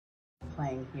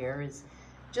playing here is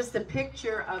just a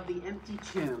picture of the empty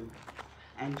tomb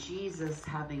and Jesus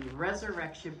having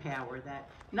resurrection power that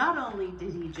not only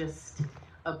did he just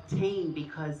obtain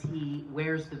because he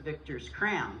wears the victor's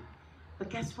crown, but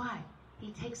guess what?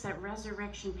 He takes that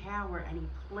resurrection power and he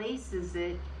places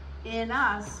it in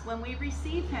us when we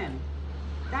receive him.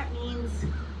 That means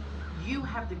you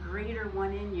have the greater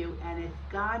one in you, and if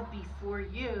God be for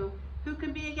you, who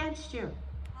can be against you?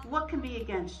 What can be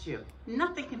against you?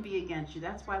 Nothing can be against you.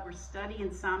 That's why we're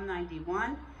studying Psalm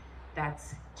 91.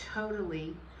 That's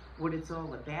totally what it's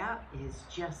all about, is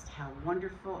just how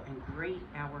wonderful and great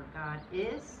our God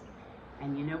is.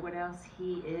 And you know what else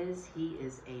he is? He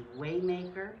is a way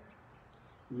maker,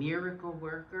 miracle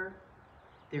worker.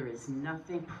 There is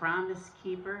nothing, promise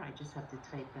keeper. I just have to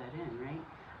type that in, right?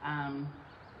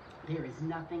 There is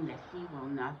nothing that he will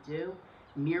not do.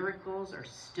 Miracles are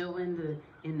still in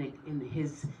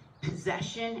his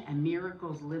possession, and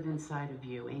miracles live inside of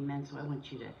you. Amen. So I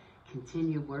want you to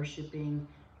continue worshiping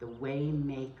the way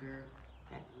maker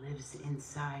that lives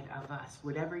inside of us.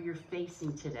 Whatever you're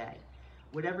facing today,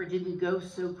 whatever didn't go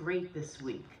so great this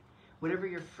week, whatever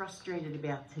you're frustrated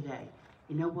about today,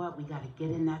 you know what? We got to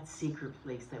get in that secret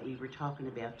place that we were talking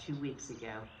about 2 weeks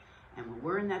ago. And when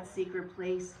we're in that secret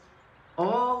place,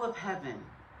 all of heaven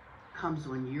comes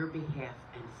on your behalf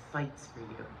and fights for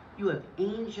you. You have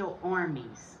angel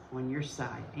armies on your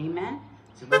side. Amen?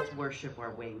 So let's worship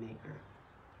our Waymaker.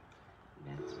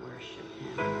 Let's worship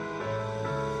him.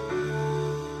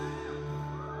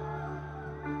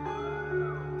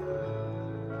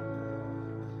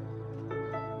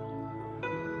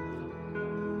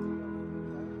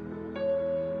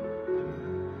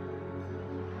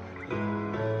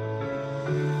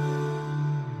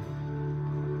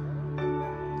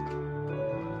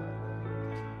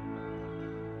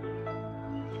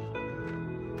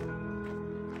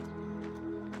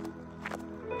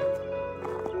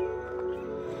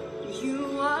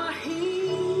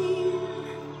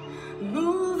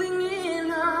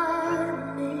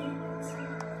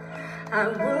 I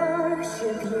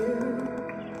worship you,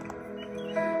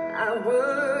 I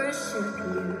worship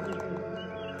you.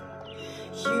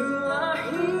 You are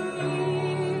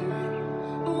here,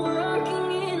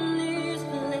 working in this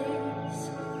place.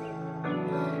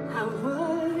 I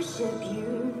worship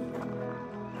you,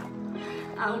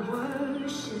 I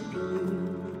worship you.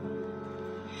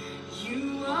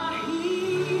 You are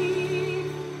here,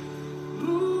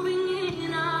 moving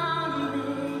in our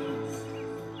midst.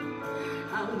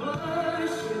 I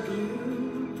worship you,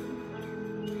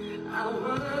 I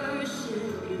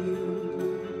worship you.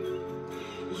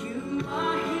 You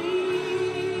are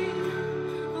here,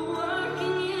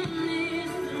 working in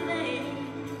this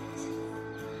place.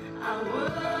 I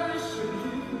worship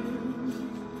you,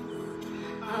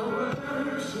 I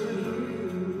worship you.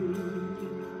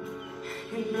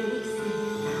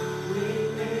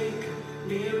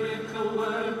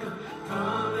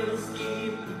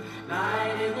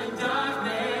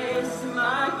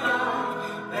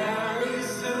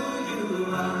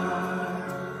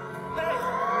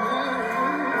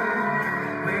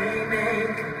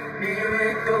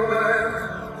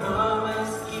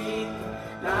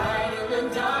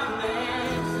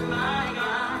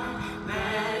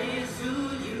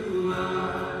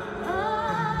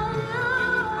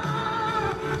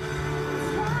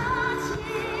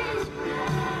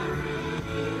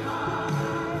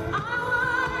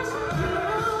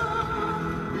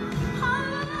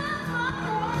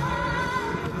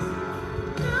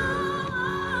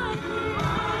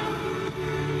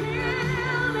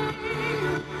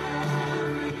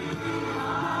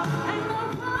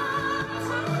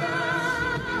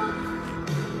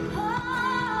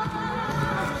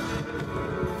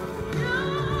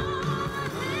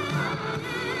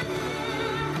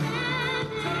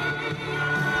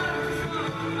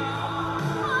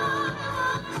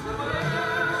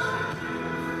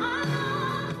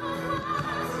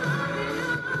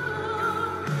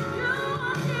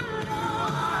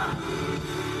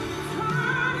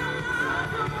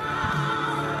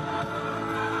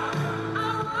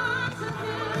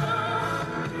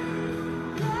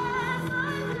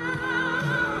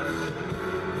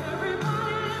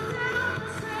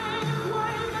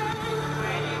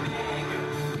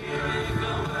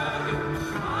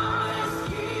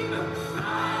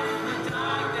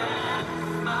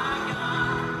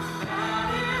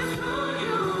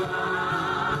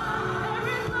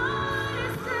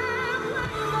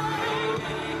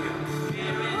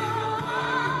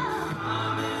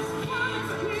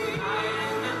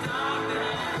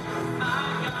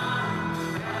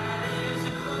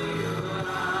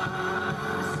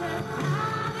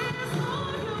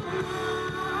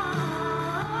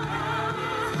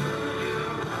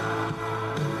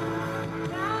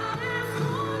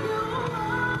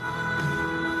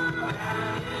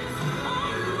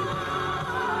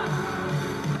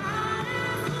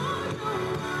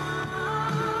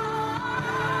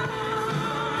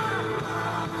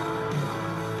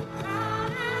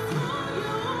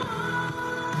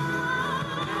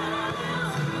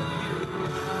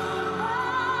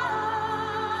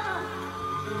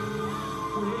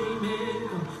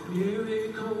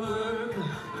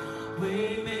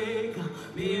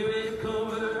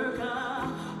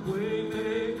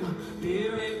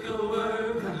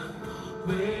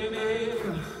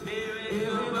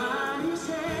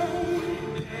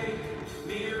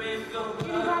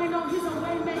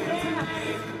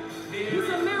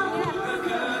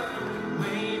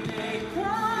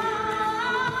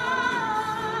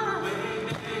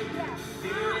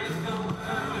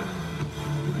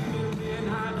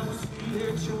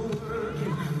 you're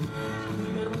working.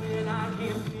 Even when I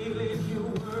can't feel it, you're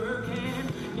working.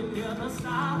 You never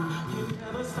stop working. You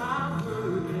never stop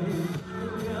working.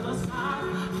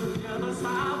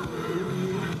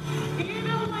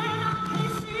 Even when I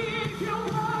can't see it, you're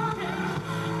working.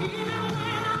 Even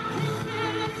when I can't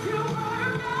feel it, you're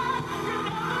working. You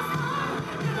never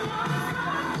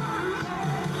stop working.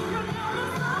 You never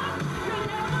stop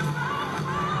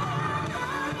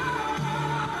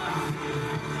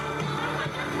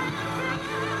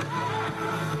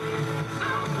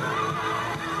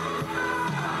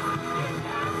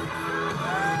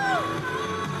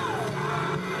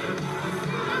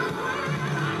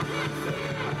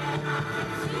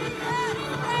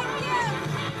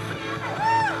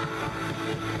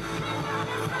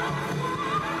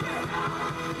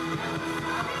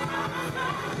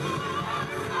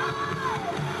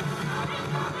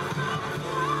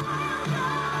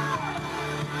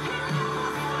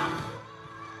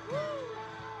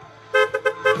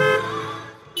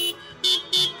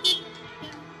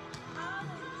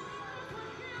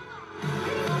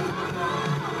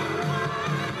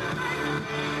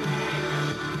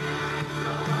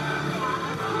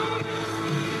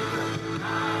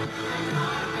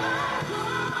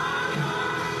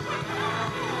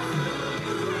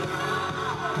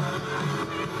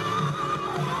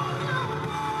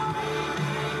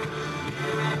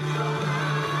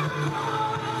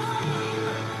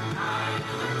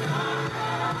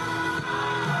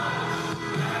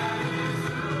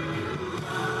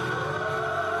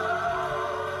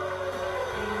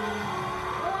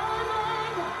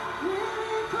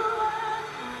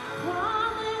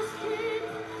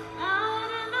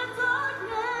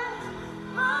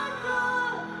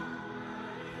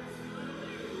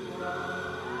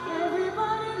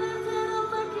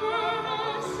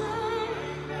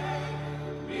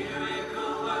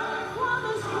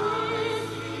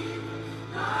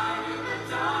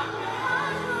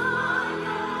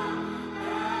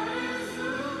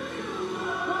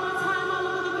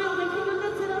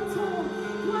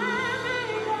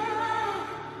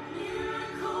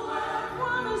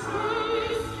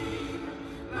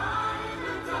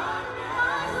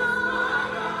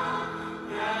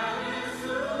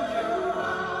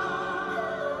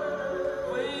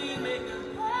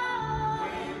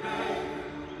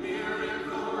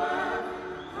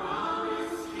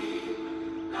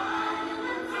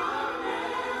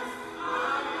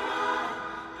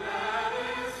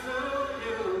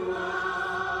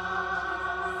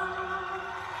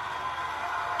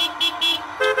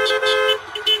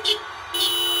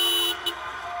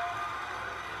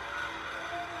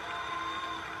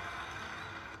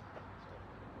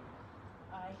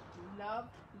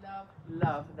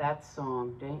Love that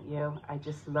song, don't you? I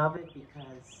just love it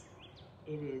because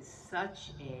it is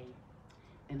such a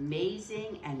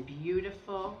amazing and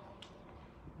beautiful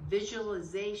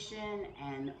visualization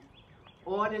and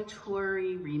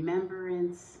auditory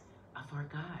remembrance of our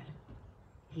God.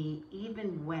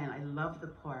 Even when, I love the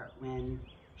part when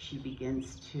she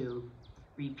begins to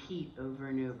repeat over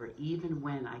and over, even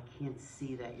when I can't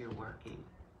see that you're working.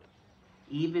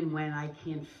 Even when I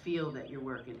can't feel that you're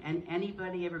working. And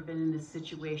anybody ever been in this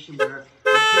situation where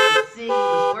they couldn't see he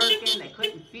was working, they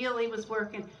couldn't feel he was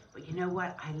working? But you know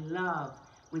what? I love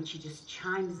when she just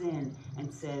chimes in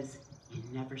and says, you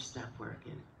never stop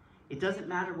working. It doesn't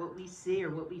matter what we see or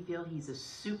what we feel. He's a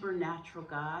supernatural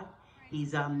God.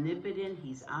 He's omnipotent.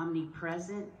 He's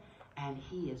omnipresent. And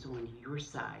he is on your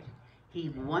side. He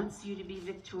wants you to be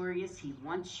victorious. He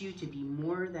wants you to be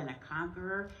more than a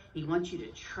conqueror. He wants you to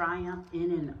triumph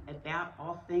in and about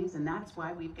all things. And that's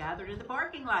why we've gathered in the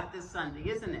parking lot this Sunday,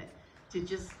 isn't it? To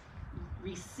just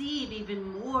receive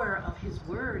even more of his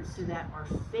word so that our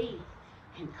faith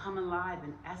can come alive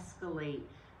and escalate,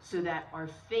 so that our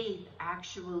faith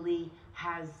actually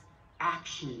has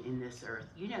action in this earth.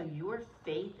 You know, your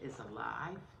faith is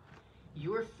alive.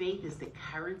 Your faith is the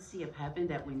currency of heaven,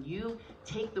 that when you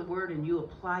take the word and you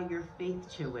apply your faith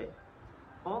to it,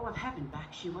 all of heaven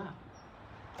backs you up.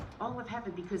 All of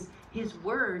heaven, because his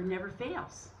word never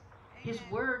fails. His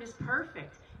word is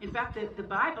perfect. In fact, the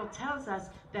Bible tells us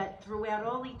that throughout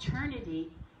all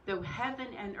eternity, though heaven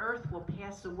and earth will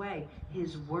pass away,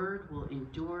 his word will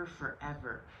endure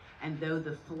forever. And though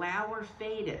the flower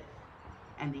fadeth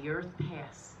and the earth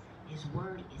pass, his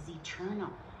word is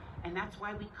eternal. And that's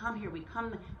why we come here. We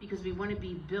come because we want to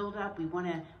be built up. We want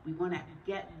to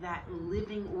get that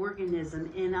living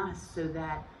organism in us so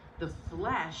that the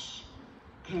flesh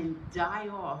can die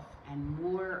off and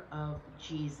more of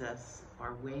Jesus,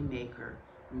 our way maker,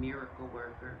 miracle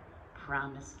worker,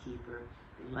 promise keeper,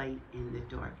 light in the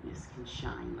darkness, can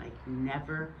shine like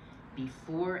never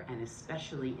before and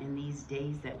especially in these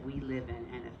days that we live in.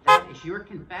 And if that is your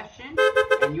confession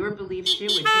and your belief too,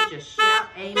 would you just shout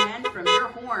amen from your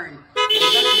horn?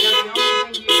 Because that's the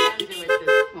only thing you can do at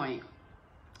this point.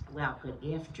 Well, good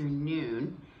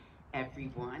afternoon,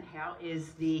 everyone. How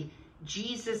is the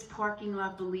Jesus Parking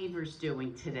Lot Believers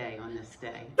doing today on this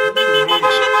day? Amen.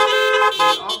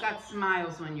 You all got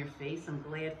smiles on your face. I'm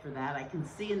glad for that. I can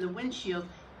see in the windshield,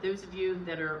 those of you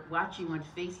that are watching on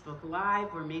Facebook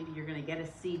Live, or maybe you're going to get a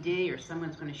CD or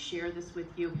someone's going to share this with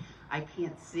you. I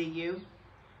can't see you,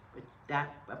 but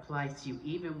that applies to you.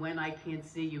 Even when I can't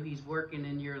see you, he's working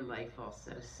in your life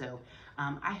also. So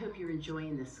I hope you're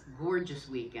enjoying this gorgeous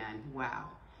weekend. Wow.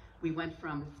 We went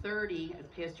from 30, as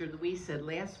Pastor Louise said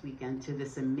last weekend, to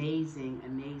this amazing,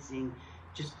 amazing,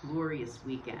 just glorious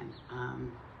weekend.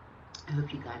 I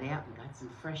hope you got out and got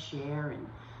some fresh air and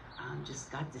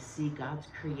just got to see God's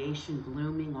creation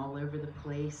blooming all over the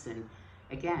place. And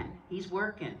again, he's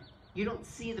working. You don't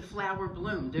see the flower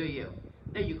bloom, do you?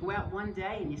 No, you go out one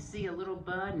day and you see a little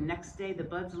bud, and next day the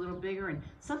bud's a little bigger, and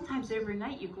sometimes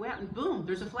overnight you go out and boom,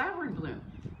 there's a flower in bloom.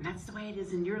 And that's the way it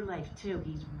is in your life too.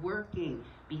 He's working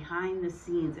behind the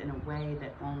scenes in a way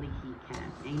that only he can.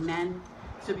 Amen?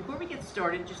 So before we get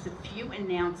started, just a few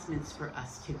announcements for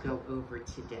us to go over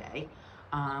today.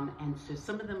 And so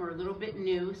some of them are a little bit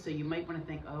new, so you might want to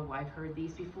think, oh, I've heard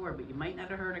these before, but you might not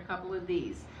have heard a couple of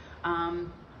these.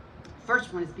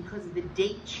 First one is because of the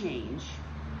date change,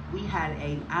 we had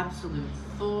an absolute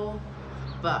full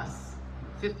bus,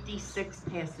 56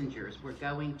 passengers. We're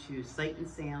going to Sight and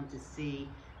Sound to see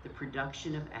the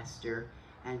production of Esther,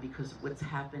 and because of what's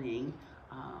happening,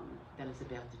 that is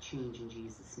about to change in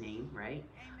Jesus' name, right?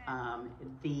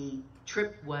 The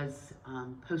trip was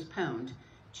postponed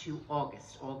to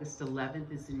August. August 11th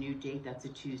is the new date. That's a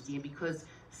Tuesday. And because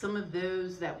some of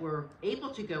those that were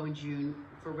able to go in June,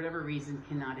 for whatever reason,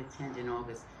 cannot attend in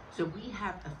August. So we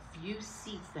have a few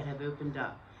seats that have opened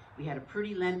up. We had a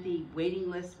pretty lengthy waiting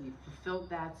list. We fulfilled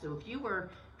that. So if you were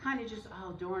kind of just,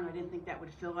 oh, darn, I didn't think that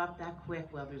would fill up that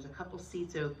quick. Well, there's a couple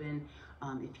seats open.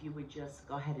 If you would just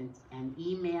go ahead and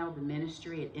email the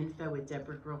ministry at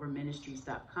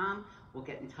info@debragrillerministries.com. We'll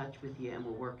get in touch with you and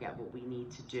we'll work out what we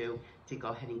need to do to go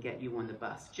ahead and get you on the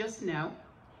bus. Just know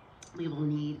we will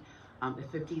need a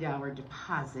 $50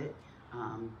 deposit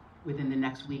within the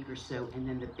next week or so, and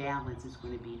then the balance is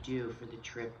going to be due for the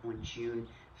trip on June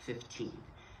 15th.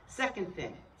 Second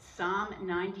thing, Psalm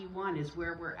 91 is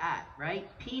where we're at, right?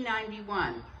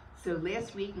 P91. So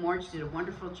last week, Marge did a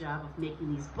wonderful job of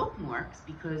making these bookmarks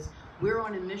because we're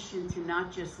on a mission to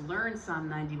not just learn Psalm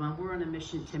 91, we're on a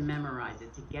mission to memorize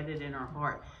it, to get it in our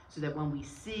heart, so that when we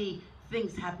see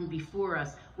things happen before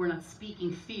us, we're not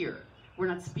speaking fear. We're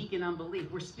not speaking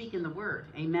unbelief. We're speaking the word.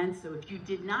 Amen? So if you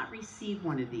did not receive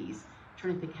one of these, I'm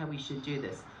trying to think how we should do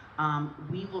this.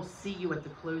 We will see you at the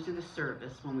close of the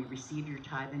service when we receive your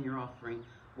tithe and your offering.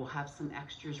 We'll have some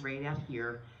extras right out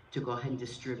here to go ahead and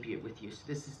distribute with you. So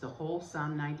this is the whole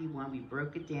Psalm 91. We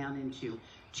broke it down into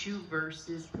 2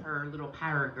 verses per little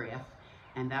paragraph,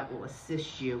 and that will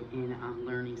assist you in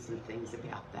learning some things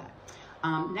about that.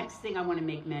 Next thing I want to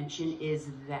make mention is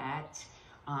that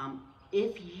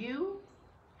if you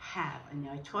have, and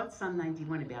I taught Psalm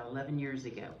 91 about 11 years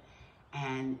ago,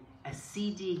 and a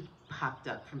CD popped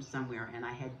up from somewhere, and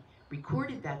I had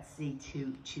recorded that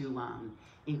CD to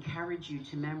encourage you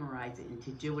to memorize it and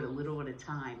to do it a little at a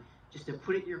time, just to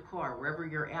put it in your car. Wherever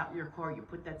you're out in your car, you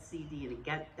put that CD and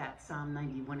get that Psalm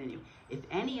 91 in you. If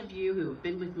any of you who have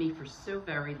been with me for so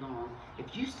very long,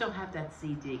 if you still have that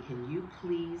CD, can you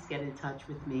please get in touch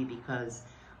with me, because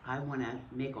I want to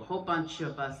make a whole bunch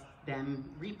of them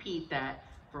repeat that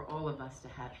for all of us to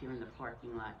have here in the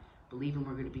parking lot, believing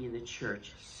we're going to be in the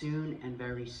church soon and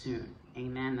very soon.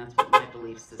 Amen. That's what my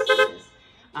belief system is.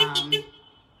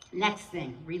 Next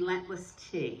thing, Relentless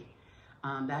Tea.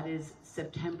 That is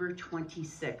September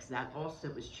 26th. That also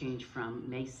was changed from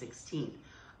May 16th.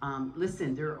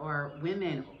 Listen, there are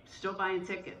women still buying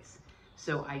tickets.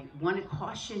 So I want to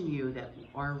caution you that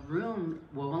our room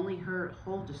will only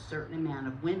hold a certain amount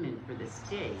of women for this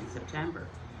tea in September.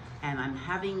 And I'm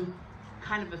having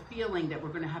kind of a feeling that we're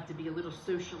going to have to be a little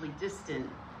socially distant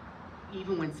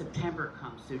even when September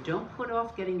comes. So don't put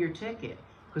off getting your ticket,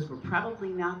 because we're probably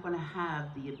not going to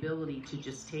have the ability to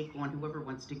just take on whoever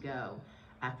wants to go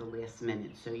at the last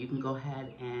minute. So you can go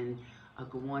ahead and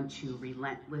go on to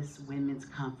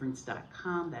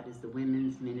relentlesswomensconference.com. That is the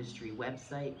women's ministry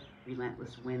website,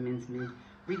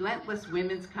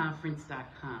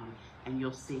 relentlesswomensconference.com, and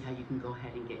you'll see how you can go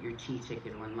ahead and get your tea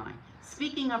ticket online.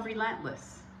 Speaking of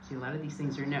Relentless, see, a lot of these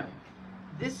things are new.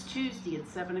 This Tuesday at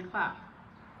 7 o'clock,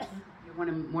 you want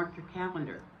to mark your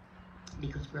calendar.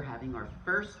 because we're having our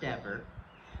first ever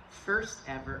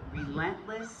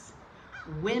Relentless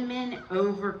Women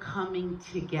Overcoming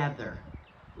Together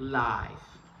live.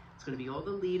 It's going to be all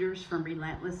the leaders from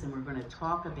Relentless, and we're going to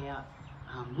talk about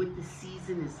what the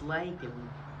season is like and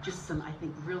just some, I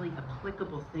think, really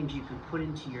applicable things you can put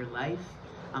into your life.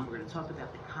 We're going to talk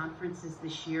about the conferences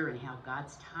this year and how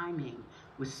God's timing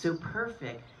was so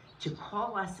perfect to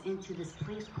call us into this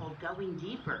place called Going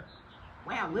Deeper.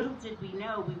 Wow, little did we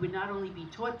know we would not only be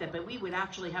taught that, but we would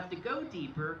actually have to go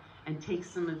deeper and take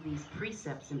some of these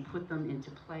precepts and put them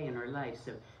into play in our life.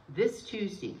 So this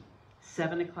Tuesday,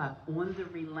 7 o'clock on the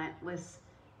Relentless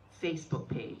Facebook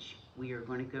page, we are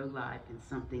going to go live in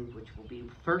something which will be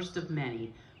first of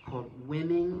many called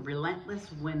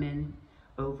Relentless Women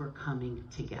Overcoming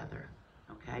Together.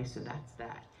 Okay, so that's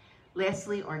that.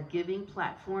 Lastly, our giving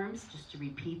platforms, just to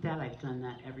repeat that, I've done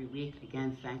that every week.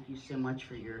 Again, thank you so much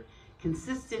for your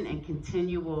consistent and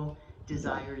continual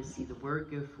desire to see the word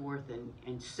go forth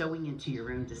and sowing into your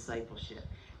own discipleship.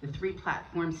 The 3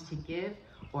 platforms to give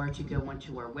are to go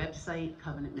onto our website,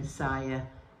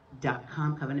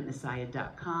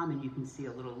 covenantmessiah.com, and you can see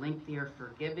a little link there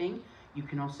for giving. You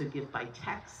can also give by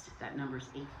text. That number is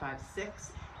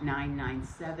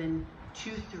 856-997-2303,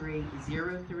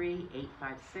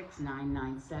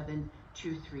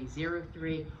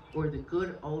 856-997-2303, or the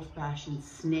good old-fashioned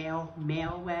snail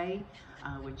mail way,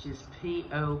 which is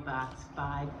P.O. Box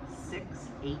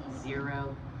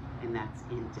 5680, and that's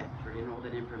in Debra. And all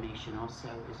that information also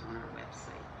is on our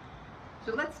website.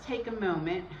 So let's take a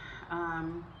moment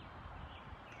and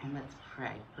let's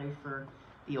pray. Pray for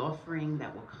the offering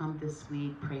that will come this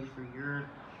week. Pray for your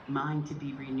mind to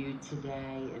be renewed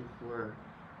today and for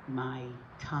my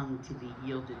tongue to be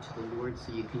yielded to the Lord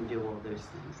so you can do all those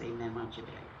things. Amen. Why don't you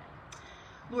pray?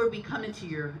 Lord, we come into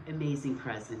your amazing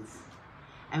presence,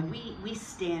 and we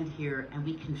stand here and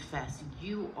we confess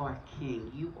you are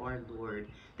King, you are Lord.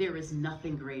 There is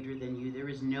nothing greater than you. There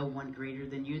is no one greater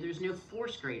than you. There's no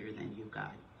force greater than you,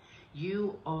 God.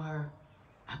 You are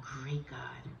a great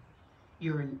God.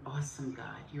 You're an awesome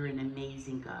God. You're an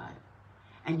amazing God.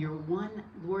 And you're one,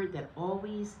 Lord, that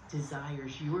always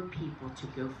desires your people to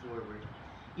go forward.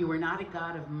 You are not a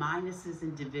God of minuses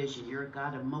and division. You're a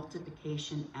God of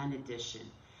multiplication and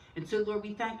addition. And so, Lord,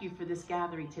 we thank you for this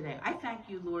gathering today. I thank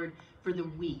you, Lord, for the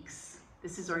weeks.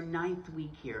 This is our 9th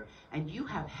week here. And you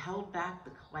have held back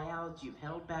the clouds. You've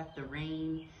held back the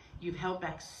rain. You've held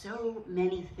back so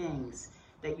many things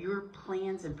that your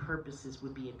plans and purposes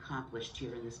would be accomplished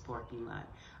here in this parking lot.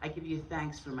 I give you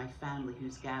thanks for my family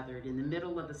who's gathered in the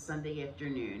middle of a Sunday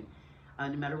afternoon, no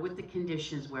matter what the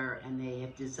conditions were, and they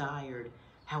have desired,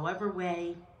 however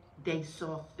way they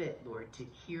saw fit, Lord, to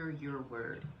hear your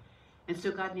word. And so,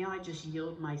 God, now I just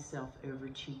yield myself over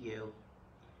to you,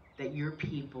 that your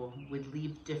people would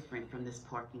leave different from this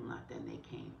parking lot than they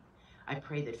came. I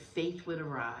pray that faith would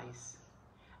arise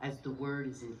as the word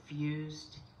is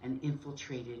infused and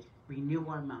infiltrated. Renew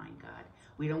our mind, God.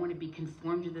 We don't want to be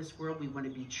conformed to this world. We want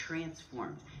to be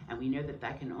transformed. And we know that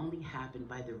that can only happen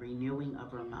by the renewing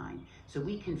of our mind. So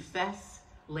we confess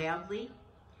loudly.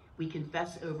 We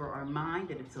confess over our mind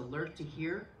that it's alert to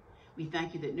hear. We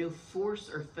thank you that no force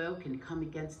or foe can come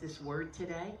against this word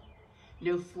today.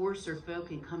 No force or foe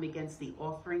can come against the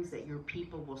offerings that your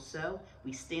people will sow.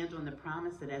 We stand on the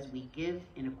promise that as we give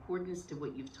in accordance to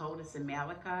what you've told us in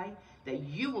Malachi, that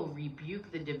you will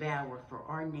rebuke the devourer for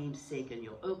our name's sake, and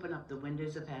you'll open up the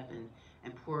windows of heaven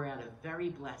and pour out a very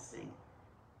blessing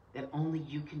that only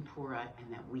you can pour out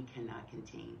and that we cannot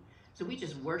contain. So we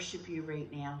just worship you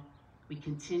right now. We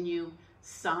continue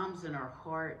psalms in our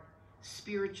heart,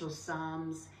 spiritual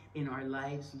psalms in our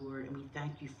lives, Lord, and we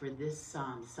thank you for this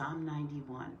psalm, Psalm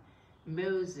 91.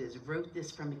 Moses wrote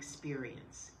this from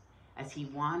experience as he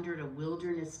wandered a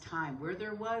wilderness time where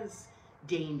there was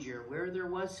danger, where there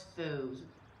was foes,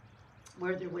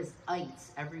 where there was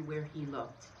ice everywhere he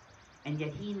looked. And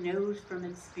yet he knows from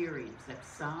experience that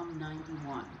Psalm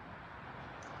 91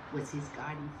 was his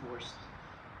guiding force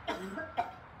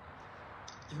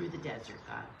through the desert,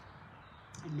 God.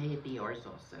 And may it be ours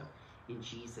also. In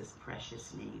Jesus'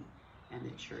 precious name. And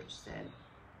the church said,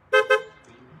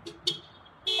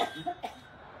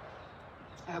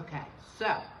 okay, so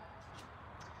I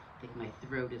think my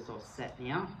throat is all set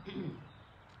now.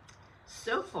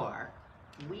 So far,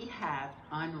 we have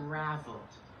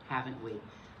unraveled, haven't we,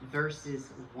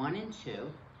 verses 1 and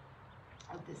 2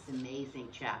 of this amazing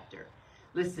chapter.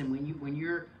 Listen, when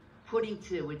you're putting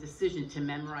to a decision to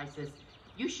memorize this,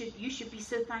 you should be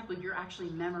so thankful you're actually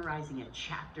memorizing a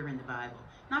chapter in the Bible,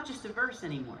 not just a verse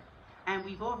anymore. And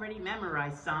we've already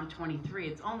memorized Psalm 23.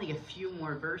 It's only a few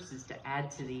more verses to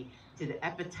add to the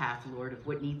epitaph, Lord, of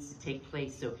what needs to take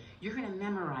place. So you're going to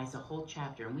memorize a whole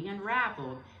chapter. And we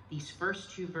unraveled these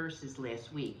first 2 verses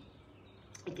last week.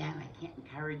 Again, I can't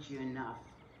encourage you enough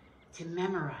to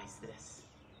memorize this.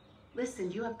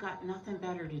 Listen, you have got nothing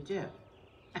better to do.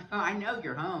 I know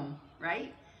you're home,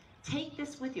 right? Take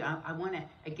this with you. I want to,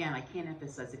 again, I can't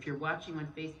emphasize, if you're watching on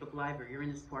Facebook Live or you're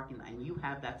in this parking lot and you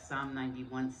have that Psalm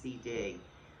 91 CD,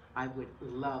 I would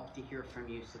love to hear from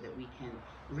you so that we can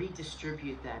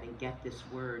redistribute that and get this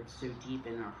word so deep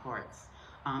in our hearts.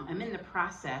 I'm in the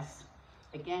process,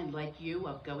 again, like you,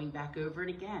 of going back over it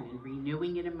again and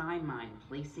renewing it in my mind,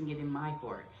 placing it in my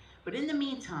heart. But in the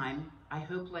meantime, I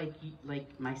hope,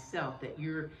 like myself, that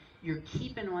you're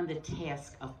keeping on the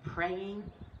task of praying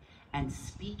and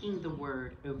speaking the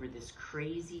word over this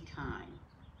crazy time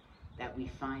that we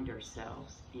find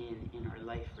ourselves in our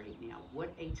life right now. What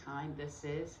a time this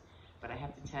is, but I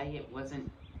have to tell you,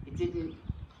 it didn't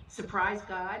surprise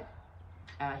God.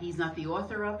 He's not the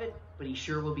author of it, but he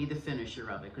sure will be the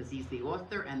finisher of it, because he's the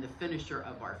author and the finisher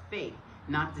of our faith,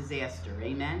 not disaster.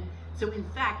 Amen? So in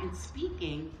fact, in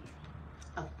speaking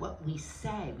of what we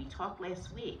say, we talked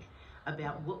last week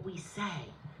about what we say,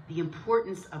 the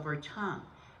importance of our tongue.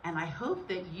 And I hope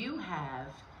that you have,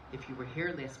 if you were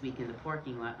here last week in the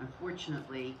parking lot,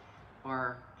 unfortunately,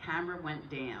 our camera went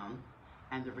down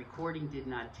and the recording did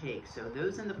not take. So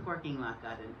those in the parking lot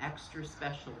got an extra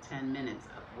special 10 minutes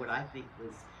of what I think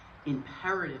was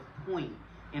imperative point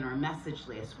in our message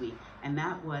last week. And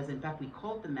that was, in fact, we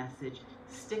called the message,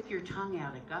 Stick Your Tongue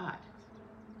Out at God.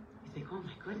 You think, oh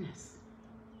my goodness,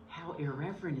 how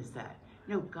irreverent is that?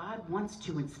 No, God wants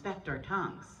to inspect our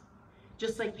tongues.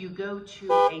 Just like you go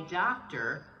to a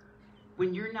doctor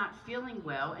when you're not feeling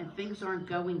well and things aren't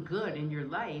going good in your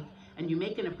life, and you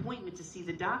make an appointment to see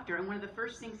the doctor, and one of the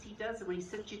first things he does when he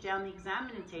sits you down the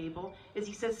examining table is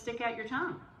he says, stick out your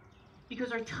tongue.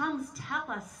 Because our tongues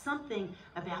tell us something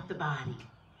about the body.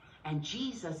 And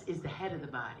Jesus is the head of the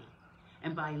body.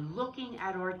 And by looking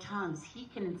at our tongues, he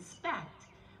can inspect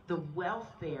the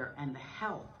welfare and the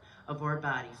health of our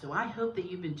body. So I hope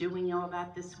that you've been doing all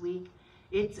that this week.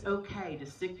 It's okay to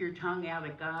stick your tongue out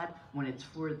at God when it's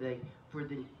for the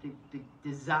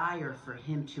desire for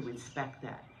him to inspect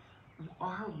that.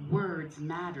 Our words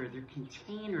matter. They're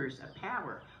containers of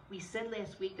power. We said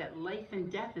last week that life and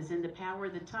death is in the power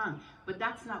of the tongue, but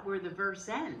that's not where the verse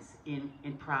ends in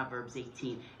Proverbs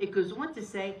 18. It goes on to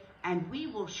say, and we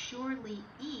will surely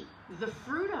eat the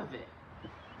fruit of it.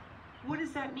 What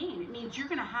does that mean? It means you're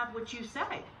going to have what you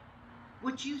say.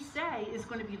 What you say is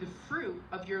going to be the fruit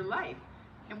of your life.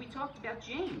 And we talked about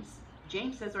James.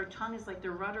 James says our tongue is like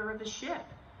the rudder of a ship.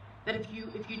 That if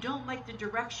you don't like the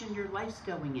direction your life's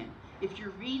going in, if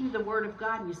you're reading the Word of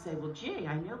God and you say, well, gee,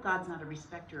 I know God's not a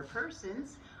respecter of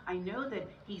persons. I know that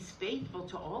he's faithful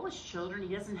to all his children.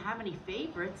 He doesn't have any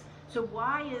favorites. So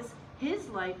why is his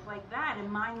life like that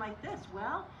and mine like this?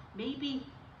 Well, maybe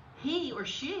he or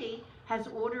she has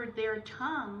ordered their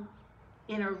tongue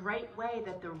in a right way,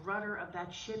 that the rudder of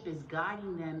that ship is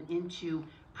guiding them into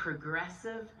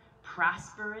progressive,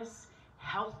 prosperous,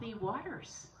 healthy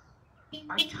waters.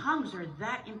 Our tongues are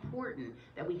that important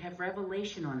that we have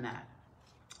revelation on that.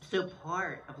 So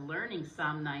part of learning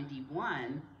Psalm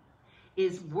 91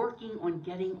 is working on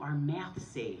getting our mouth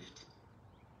saved.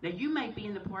 Now you might be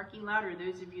in the parking lot, or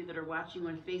those of you that are watching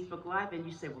on Facebook Live, and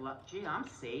you say, well, gee, I'm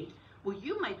saved. Well,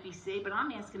 you might be saved, but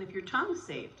I'm asking if your tongue's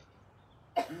saved.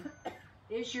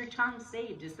 Is your tongue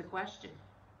saved is the question.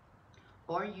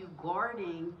 Are you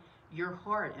guarding your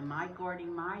heart? Am I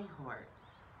guarding my heart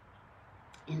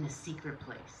in the secret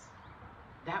place?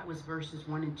 That was verses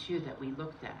 1 and 2 that we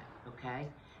looked at, okay?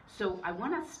 So I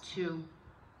want us to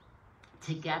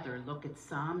together look at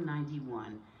Psalm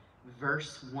 91,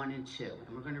 verse 1 and 2.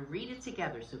 And we're going to read it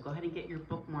together, so go ahead and get your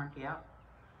bookmark out.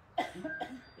 If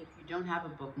you don't have a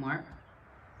bookmark,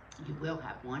 you will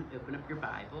have one. Open up your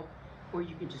Bible, or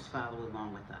you can just follow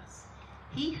along with us.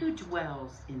 He who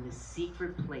dwells in the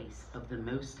secret place of the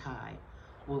Most High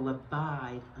will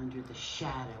abide under the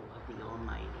shadow of the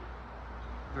Almighty.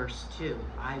 Verse 2,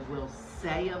 I will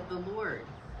say of the Lord.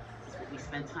 This is what we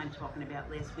spent time talking about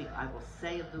last week. I will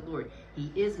say of the Lord,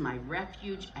 he is my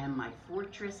refuge and my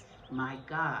fortress, my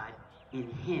God, in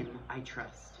him I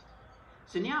trust.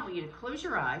 So now I want you to close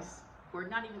your eyes, or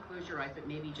not even close your eyes, but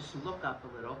maybe just look up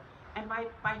a little, and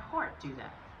by heart do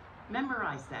that.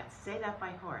 Memorize that. Say that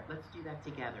by heart. Let's do that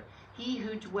together. He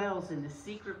who dwells in the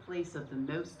secret place of the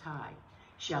Most High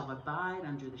shall abide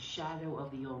under the shadow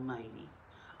of the Almighty.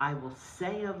 I will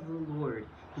say of the Lord,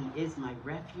 he is my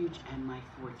refuge and my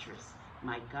fortress,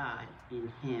 my God, in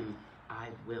him I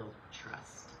will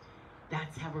trust.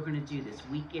 That's how we're going to do this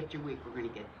week after week. We're going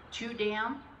to get 2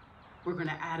 down. We're going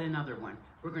to add another one.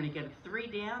 We're going to get 3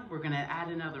 down. We're going to add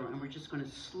another one. And we're just going to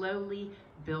slowly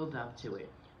build up to it.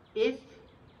 If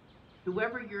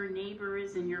whoever your neighbor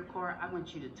is in your car, I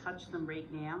want you to touch them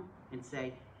right now and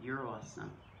say, you're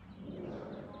awesome.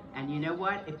 And you know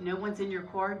what? If no one's in your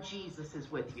car, Jesus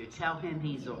is with you. Tell him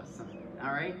he's awesome.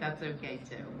 All right? That's okay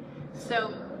too.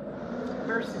 So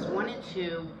verses 1 and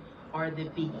 2 are the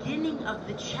beginning of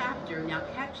the chapter. Now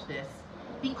catch this,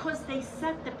 because they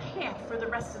set the path for the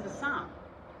rest of the psalm.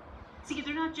 See,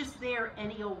 they're not just there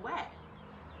any old way.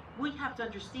 We have to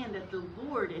understand that the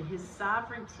Lord and his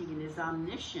sovereignty and his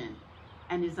omniscience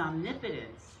and his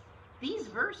omnipotence, these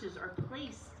verses are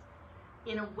placed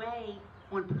in a way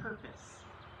on purpose.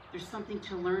 There's something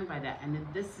to learn by that. And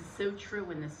this is so true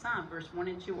in the psalm. Verse 1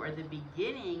 and 2 are the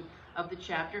beginning of the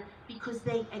chapter because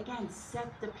they, again,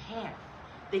 set the path.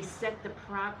 They set the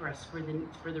progress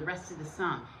for the rest of the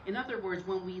psalm. In other words,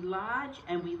 when we lodge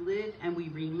and we live and we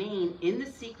remain in the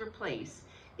secret place,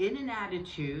 in an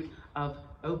attitude of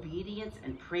obedience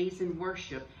and praise and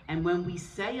worship, and when we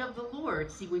say of the Lord,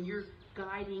 see, when you're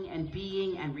guiding and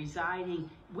being and residing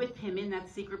with him in that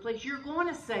secret place, you're going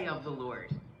to say of the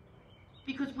Lord.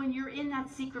 Because when you're in that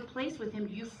secret place with him,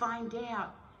 you find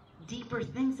out deeper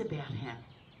things about him,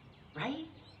 right?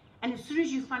 And as soon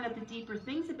as you find out the deeper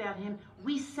things about him,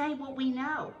 we say what we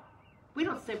know. We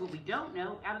don't say what we don't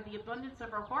know. Out of the abundance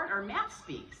of our heart, our mouth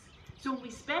speaks. So when we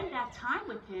spend that time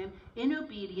with him in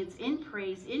obedience, in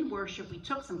praise, in worship, we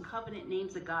took some covenant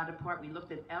names of God apart. We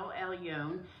looked at El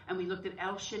Elyon and we looked at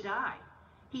El Shaddai.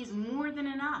 He's more than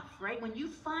enough, right? When you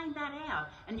find that out,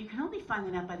 and you can only find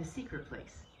that out by the secret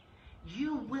place,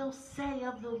 you will say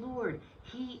of the Lord,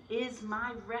 he is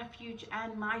my refuge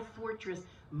and my fortress,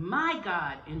 my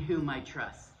God in whom I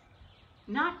trust.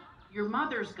 Not your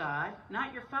mother's God,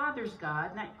 not your father's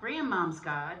God, not grandmom's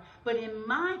God, but in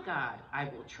my God I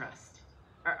will trust.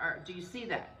 Do you see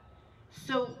that?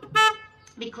 So,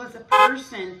 because a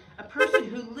person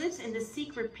who lives in the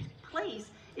secret place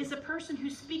is a person who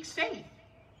speaks faith.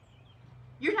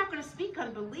 You're not going to speak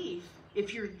unbelief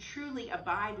if you're truly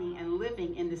abiding and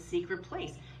living in the secret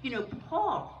place. You know,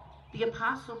 Paul, the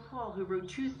Apostle Paul, who wrote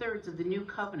 2/3 of the New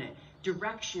Covenant,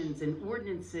 directions and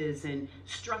ordinances and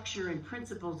structure and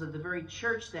principles of the very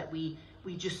church that we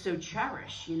just so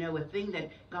cherish. You know, a thing that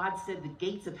God said the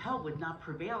gates of hell would not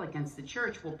prevail against the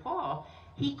church. Well, Paul,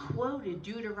 he quoted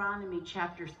Deuteronomy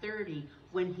chapter 30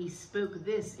 when he spoke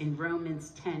this in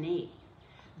Romans 10:8.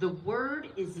 The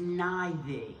word is nigh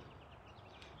thee,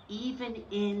 even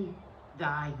in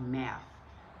thy mouth,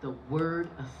 the word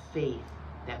of faith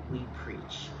that we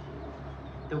preach.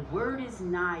 The word is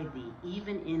nigh thee,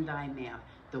 even in thy mouth,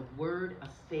 the word of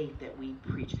faith that we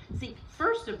preach. See,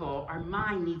 first of all, our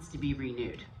mind needs to be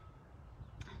renewed.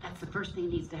 That's the first thing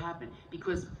that needs to happen,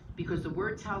 because the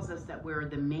word tells us that where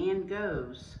the man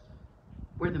goes,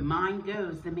 where the mind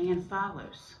goes, the man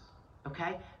follows.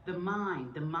 Okay? The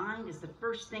mind is the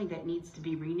first thing that needs to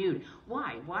be renewed.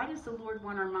 Why? Why does the Lord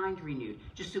want our mind renewed?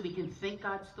 Just so we can think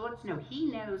God's thoughts? No, he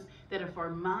knows that if our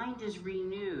mind is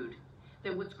renewed,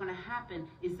 then what's going to happen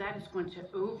is that it's going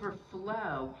to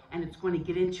overflow and it's going to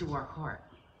get into our heart.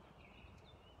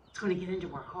 It's going to get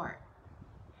into our heart.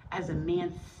 As a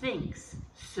man thinks,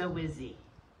 so is he.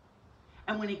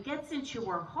 And when it gets into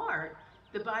our heart,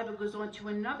 the Bible goes on to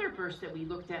another verse that we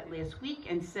looked at last week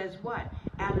and says what?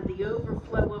 Out of the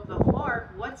overflow of the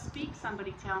heart, what speaks?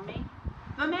 Somebody tell me.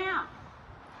 The mouth.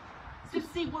 So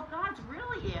see, what God's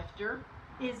really after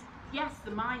is, yes,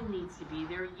 the mind needs to be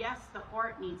there. Yes, the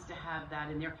heart needs to have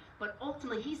that in there. But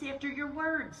ultimately, he's after your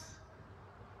words.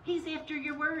 He's after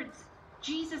your words.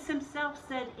 Jesus himself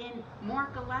said in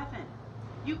Mark 11,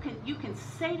 you can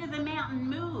say to the mountain,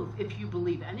 move, if you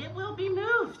believe it, and it will be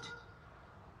moved.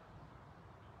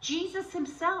 Jesus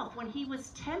himself, when he was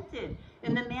tempted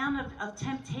in the Mount of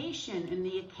Temptation in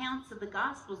the accounts of the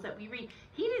Gospels that we read,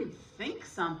 he didn't think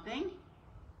something.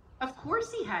 Of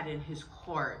course he had in his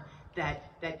heart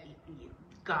that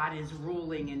God is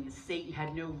ruling and Satan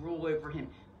had no rule over him.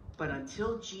 But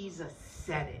until Jesus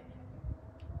said it,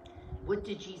 what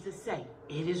did Jesus say?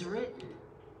 It is written.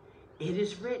 It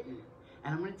is written.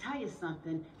 And I'm going to tell you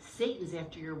something. Satan's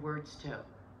after your words too.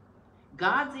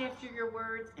 God's after your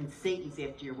words and Satan's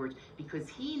after your words, because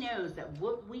he knows that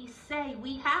what we say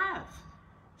we have.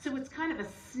 So it's kind of a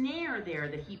snare there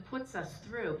that he puts us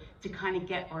through to kind of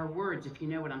get our words, if you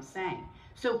know what I'm saying.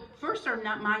 So first, our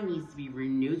mind needs to be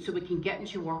renewed so it can get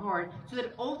into our heart, so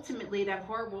that ultimately that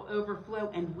heart will overflow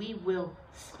and we will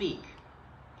speak.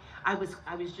 I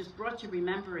was just brought to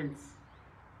remembrance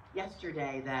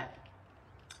yesterday that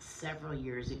several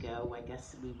years ago. I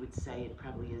guess we would say it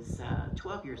probably is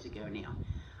 12 years ago now.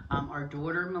 Our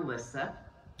daughter Melissa,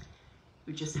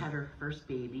 who just had her first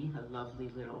baby, a lovely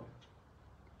little,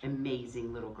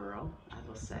 amazing little girl, I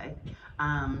will say.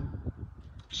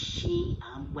 She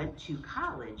went to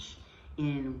college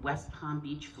in West Palm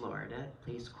Beach, Florida, a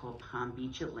place called Palm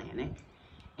Beach Atlantic.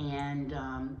 And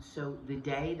so the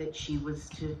day that she was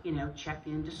to, check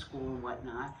into school and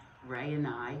whatnot, Ray and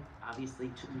I, obviously,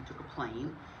 we took a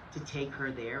plane to take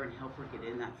her there and help her get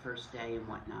in that first day and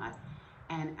whatnot.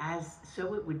 And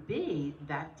so it would be,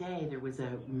 that day there was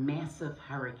a massive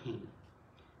hurricane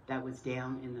that was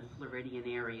down in the Floridian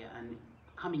area and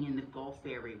coming in the Gulf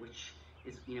area, which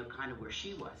is, kind of where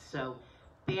she was. So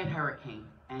bad hurricane.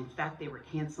 And in fact, they were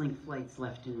canceling flights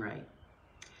left and right.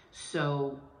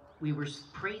 So we were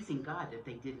praising God that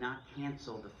they did not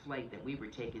cancel the flight that we were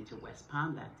taking to West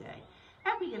Palm that day.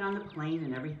 And we get on the plane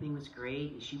and everything was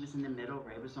great. And she was in the middle.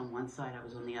 Ray was on one side, I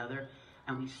was on the other.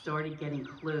 And we started getting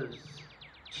close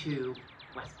to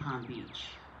West Palm Beach.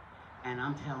 And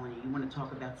I'm telling you, you want to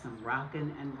talk about some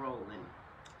rocking and rolling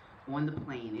on the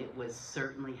plane. It was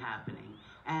certainly happening.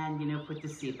 And, put the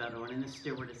seatbelt on, and the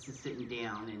stewardess is sitting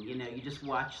down, and, you just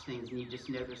watch things, and you just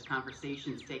know there's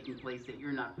conversations taking place that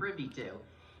you're not privy to.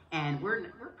 And we're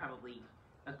probably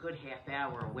a good half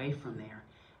hour away from there.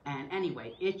 And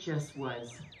anyway, it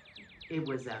was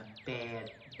a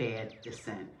bad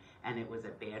descent, and it was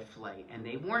a bad flight. And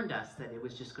they warned us that it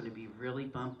was just going to be really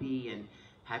bumpy, and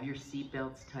have your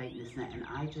seatbelts tight, and this and that. And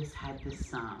I just had this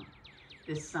psalm.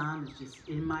 This psalm is just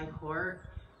in my heart,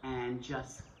 and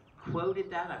just quoted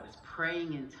that. I was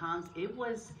praying in tongues. It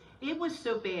was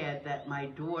so bad that our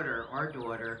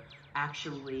daughter,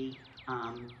 actually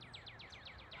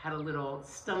had a little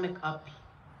stomach up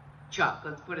chuck,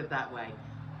 let's put it that way,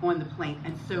 on the plane,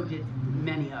 and so did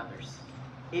many others.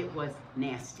 It was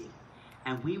nasty.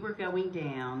 And we were going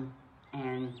down,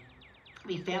 and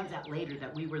we found out later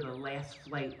that we were the last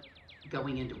flight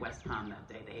going into West Palm that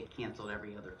day. They had canceled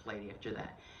every other flight after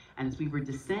that. And as we were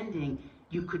descending,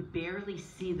 you could barely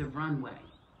see the runway,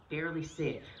 barely see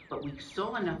it. But we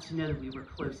saw enough to know that we were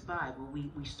close by. Well,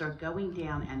 we start going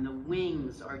down, and the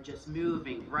wings are just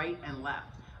moving right and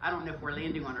left. I don't know if we're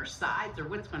landing on our sides or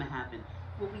what's going to happen.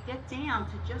 Well, we get down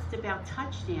to just about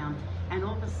touchdown, and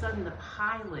all of a sudden the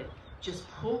pilot just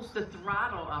pulls the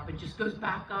throttle up and just goes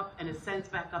back up and ascends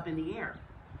back up in the air.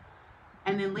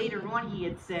 And then later on, he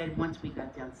had said, once we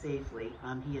got down safely,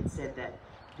 he had said that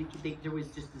there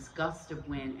was just this gust of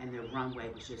wind, and the runway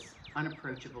was just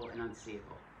unapproachable and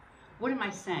unseeable. What am I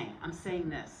saying? I'm saying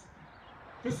this.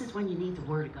 This is when you need the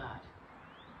Word of God.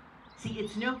 See,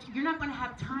 you're not going to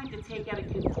have time to take out a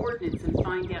concordance and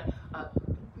find out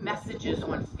messages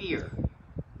on fear.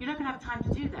 You're not going to have time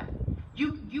to do that.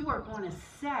 You are going to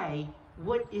say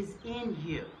what is in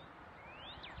you.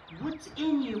 What's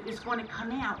in you is going to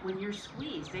come out when you're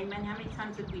squeezed. Amen. How many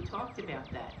times have we talked about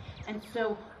that? And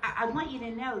so I want you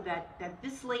to know that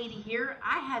this lady here,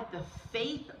 I had the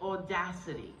faith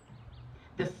audacity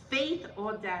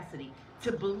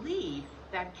to believe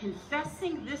that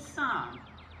confessing this psalm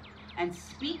and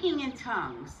speaking in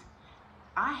tongues,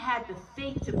 I had the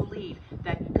faith to believe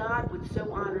that God would so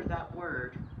honor that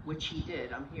word, which he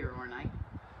did. I'm here, aren't I?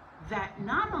 That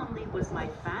not only was my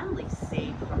family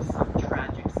saved from some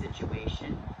tragic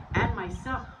situation, and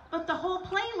myself, but the whole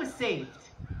plane was saved.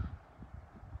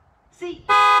 See,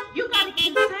 you got to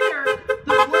consider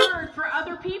the word for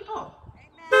other people.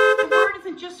 Amen. The word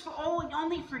isn't just for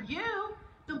only for you.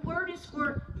 The word is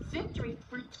for victory,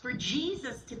 for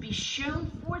Jesus to be shown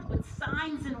forth with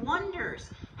signs and wonders.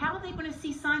 How are they going to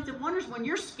see signs and wonders when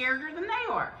you're scarier than they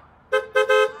are?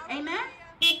 Amen?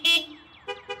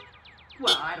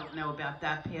 Well, I don't know about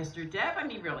that, Pastor Deb. I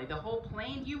mean, really, the whole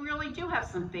plane, you really do have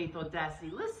some faith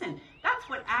audacity. Listen, that's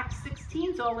what Acts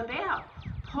 16 is all about.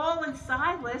 Paul and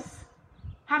Silas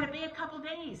had a bad couple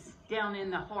days down in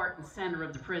the heart and center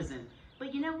of the prison.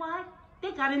 But you know what?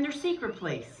 They got in their secret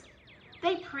place.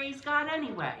 They praised God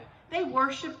anyway. They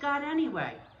worshiped God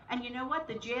anyway. And you know what?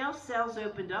 The jail cells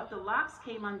opened up. The locks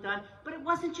came undone. But it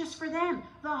wasn't just for them.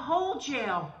 The whole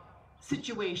jail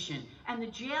situation. And the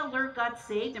jailer got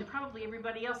saved, and probably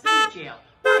everybody else in the jail.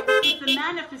 Why? Because the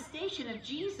manifestation of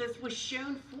Jesus was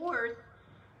shown forth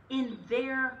in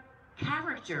their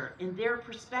character, in their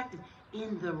perspective,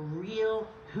 in the real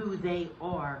who they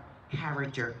are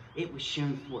character. It was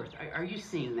shown forth. Are you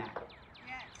seeing that?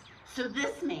 Yes. So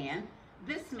this man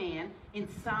in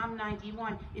Psalm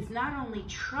 91 is not only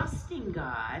trusting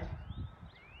God,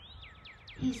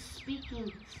 he's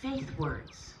speaking faith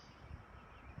words.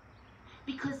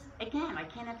 Because, again, I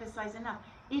can't emphasize enough,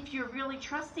 if you're really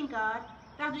trusting God,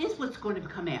 that is what's going to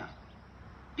come out.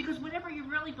 Because whatever you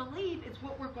really believe is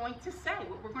what we're going to say,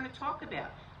 what we're going to talk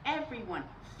about. Everyone,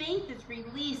 faith is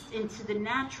released into the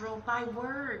natural by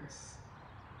words.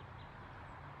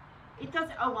 It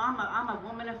doesn't, oh, I'm a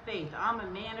woman of faith. I'm a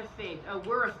man of faith. Oh,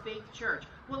 we're a faith church.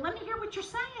 Well, let me hear what you're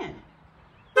saying.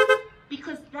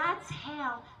 Because that's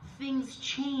how things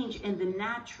change in the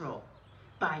natural,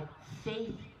 by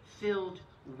faith-filled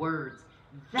words.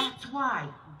 That's why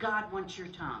God wants your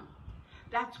tongue.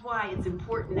 That's why it's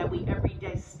important that we every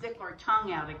day stick our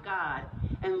tongue out at God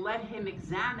and let him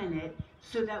examine it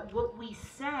so that what we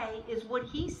say is what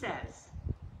he says.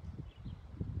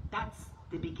 That's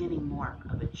the beginning mark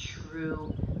of a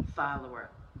true follower.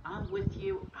 I'm with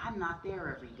you. I'm not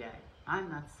there every day. I'm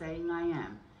not saying I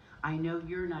am. I know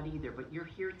you're not either, but you're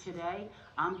here today.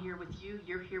 I'm here with you.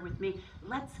 You're here with me.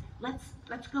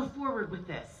 Let's go forward with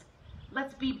this.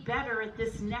 Let's be better at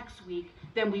this next week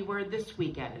than we were this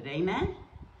week at it. Amen?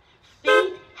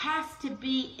 Faith has to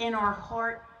be in our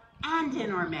heart and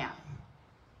in our mouth.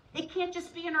 It can't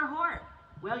just be in our heart.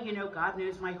 Well, you know, God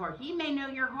knows my heart. He may know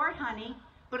your heart, honey,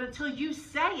 but until you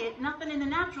say it, nothing in the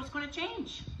natural is going to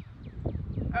change.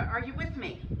 Are you with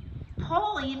me?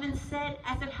 Paul even said,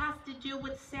 as it has to do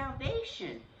with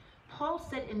salvation, Paul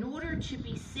said in order to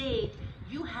be saved,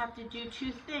 you have to do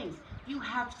two things. You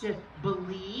have to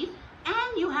believe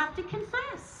and you have to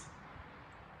confess.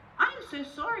 I am so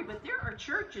sorry, but there are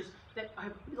churches that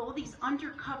have all these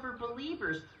undercover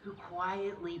believers who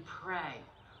quietly pray.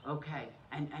 Okay,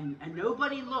 and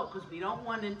nobody look, because we don't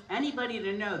want anybody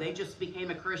to know they just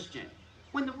became a Christian.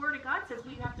 When the Word of God says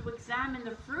we have to examine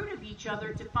the fruit of each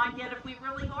other to find out if we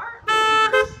really are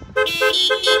believers.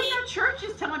 You know,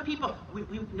 churches telling people,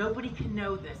 nobody can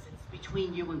know this. It's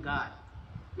between you and God.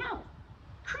 No.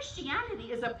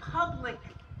 Christianity is a public,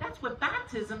 that's what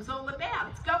baptism's all about.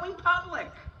 It's going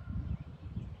public.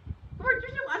 There's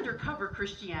no undercover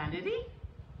Christianity.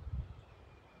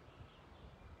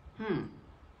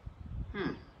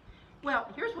 Well,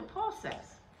 here's what Paul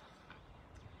says.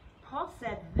 Paul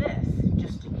said this,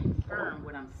 just to confirm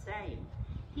what I'm saying.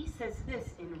 He says this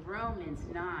in Romans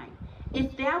 9.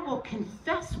 If thou wilt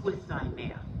confess with thy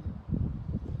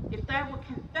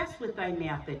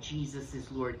mouth, that Jesus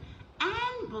is Lord,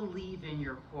 and believe in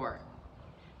your heart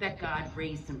that God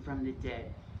raised him from the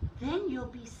dead, then you'll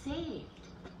be saved.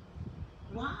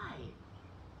 Why?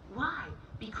 Why?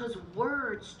 Because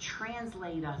words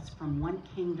translate us from one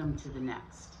kingdom to the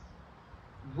next.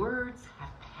 Words have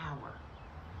power.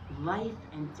 Life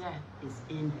and death is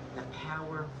in the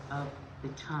power of the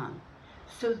tongue.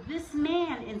 So this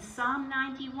man in Psalm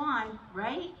 91,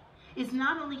 right, is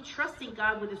not only trusting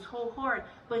God with his whole heart,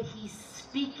 but he's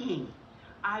speaking.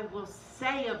 I will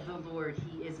say of the Lord,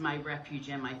 he is my refuge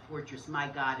and my fortress, my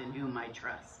God in whom I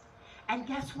trust. And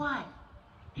guess what?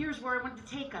 Here's where I want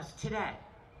to take us today.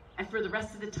 And for the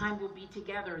rest of the time we'll be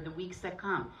together in the weeks that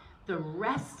come. The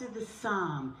rest of the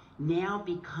psalm now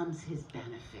becomes his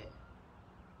benefit.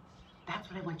 That's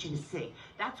what I want you to see.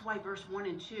 That's why verse 1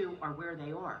 and 2 are where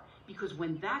they are. Because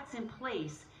when that's in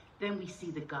place, then we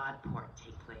see the God part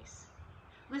take place.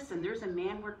 Listen, there's a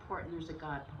manward part and there's a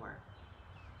God part.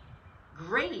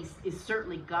 Grace is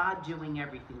certainly God doing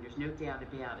everything. There's no doubt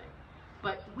about it.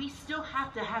 But we still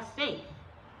have to have faith.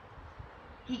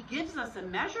 He gives us a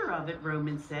measure of it,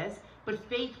 Romans says, but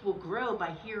faith will grow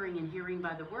by hearing and hearing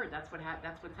by the word. That's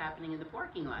what's happening in the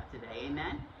parking lot today,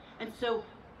 amen? And so,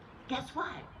 guess what?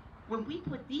 When we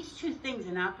put these two things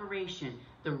in operation,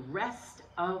 the rest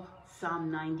of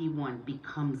Psalm 91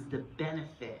 becomes the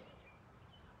benefit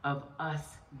of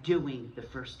us doing the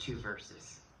first two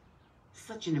verses.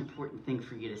 Such an important thing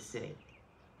for you to see.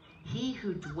 He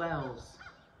who dwells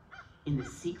in the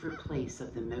secret place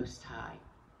of the Most High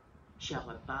shall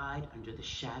abide under the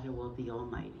shadow of the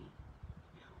Almighty.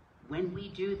 When we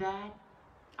do that,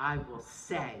 I will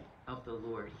say of the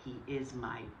Lord, he is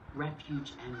my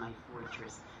refuge and my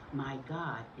fortress, my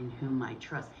God in whom I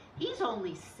trust. He's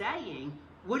only saying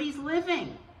what he's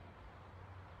living.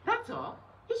 That's all.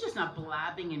 He's just not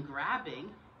blabbing and grabbing.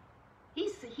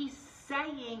 He's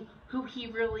saying who he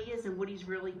really is and what he's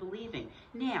really believing.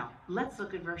 Now, let's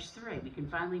look at verse 3. We can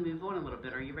finally move on a little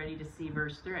bit. Are you ready to see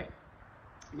verse 3?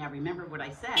 Now, remember what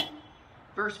I said.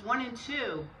 Verse 1 and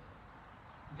 2,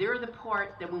 they're the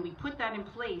part that when we put that in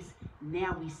place,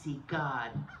 now we see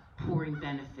God pouring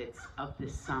benefits of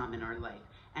this psalm in our life.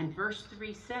 And verse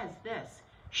 3 says this,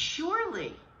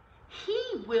 surely he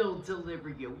will deliver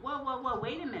you. Whoa,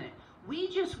 wait a minute. We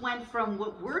just went from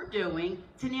what we're doing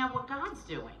to now what God's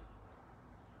doing.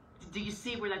 Do you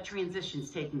see where that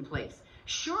transition's taking place?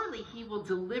 Surely he will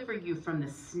deliver you from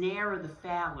the snare of the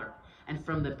fowler and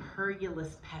from the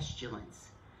perilous pestilence.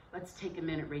 Let's take a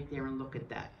minute right there and look at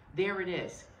that. There it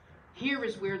is. Here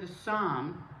is where the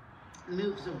psalm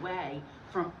moves away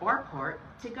from our part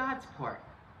to God's part.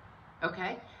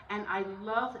 Okay? And I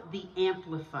love the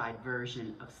amplified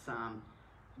version of Psalm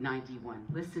 91.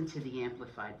 Listen to the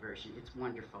amplified version. It's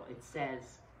wonderful. It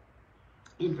says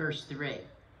in verse 3,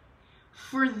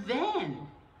 For then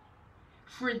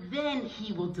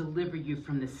he will deliver you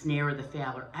from the snare of the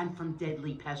fowler and from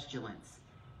deadly pestilence.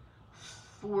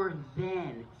 For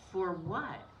then, for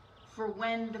what? For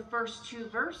when the first two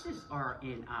verses are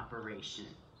in operation.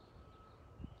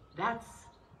 That's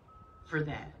for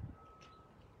then.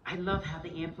 I love how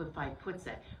the Amplified puts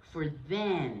that. For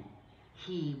then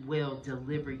he will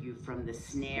deliver you from the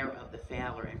snare of the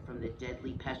fowler and from the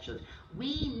deadly pestilence.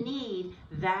 We need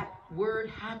that word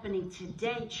happening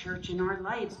today, church, in our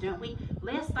lives, don't we?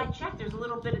 Last I checked, there's a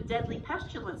little bit of deadly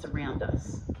pestilence around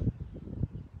us.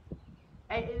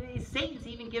 Satan's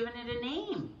even given it a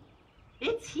name.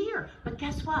 It's here. But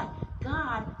guess what?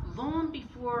 God, long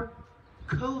before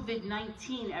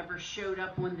COVID-19 ever showed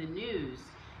up on the news,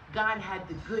 God had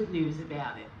the good news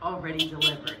about it already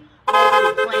delivered,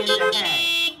 already planned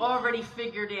ahead, already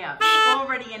figured out,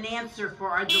 already an answer for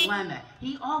our dilemma.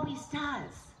 He always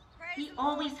does. He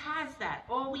always has that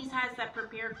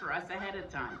prepared for us ahead of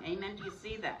time. Amen? Do you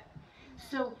see that?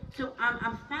 So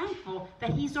I'm thankful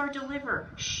that he's our deliverer.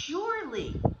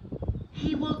 Surely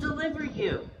he will deliver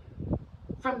you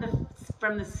from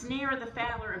the snare of the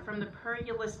fowler and from the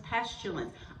perilous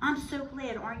pestilence. I'm so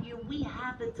glad, aren't you? We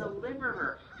have a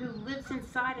deliverer who lives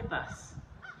inside of us.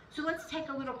 So let's take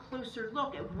a little closer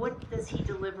look at what does he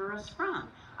deliver us from.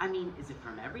 I mean, is it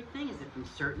from everything? Is it from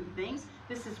certain things?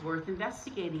 This is worth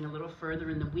investigating a little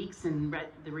further in the weeks and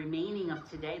the remaining of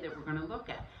today that we're going to look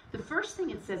at. The first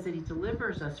thing it says that he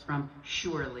delivers us from,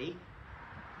 surely,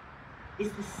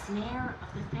 is the snare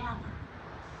of the fowler.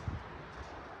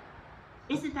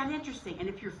 Isn't that interesting? And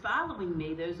if you're following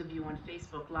me, those of you on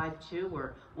Facebook Live too,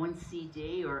 or on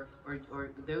CD, or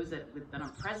those that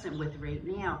I'm present with right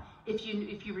now, if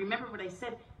you remember what I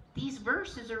said, these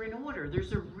verses are in order.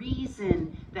 There's a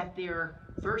reason that they're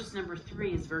verse number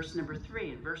 3 is verse number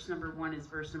 3, and verse number 1 is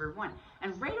verse number 1.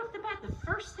 And right off the bat, the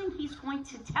first thing he's going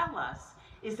to tell us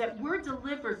is that we're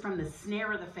delivered from the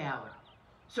snare of the fowler.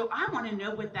 So I want to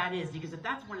know what that is, because if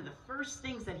that's one of the first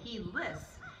things that he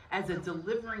lists as a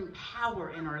delivering power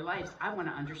in our lives, I want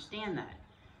to understand that.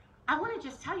 I want to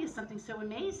just tell you something so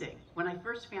amazing. When I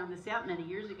first found this out many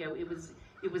years ago, it was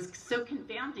so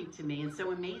confounding to me and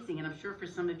so amazing, and I'm sure for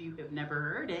some of you who have never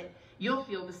heard it, you'll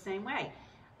feel the same way.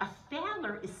 A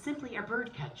fowler is simply a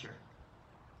bird catcher.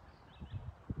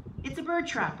 It's a bird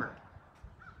trapper.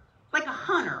 Like a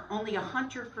hunter, only a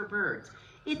hunter for birds.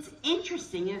 It's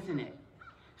interesting, isn't it?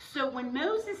 So when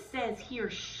Moses says here,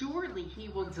 surely he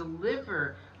will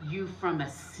deliver you from a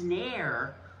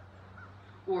snare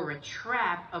or a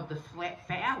trap of the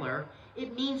fowler,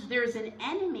 it means there's an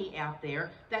enemy out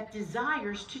there that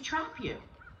desires to trap you.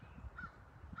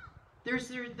 There's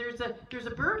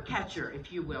a bird catcher,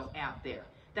 if you will, out there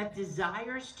that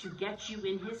desires to get you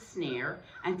in his snare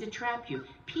and to trap you.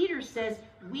 Peter says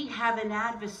we have an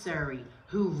adversary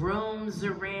who roams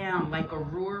around like a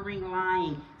roaring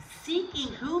lion,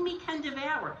 seeking whom he can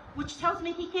devour, which tells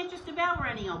me he can't just devour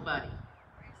any old buddy.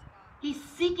 He's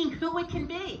seeking who it can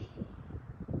be.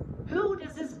 Who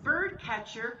does this bird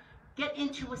catcher get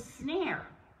into a snare?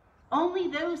 Only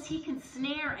those he can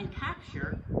snare and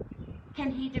capture can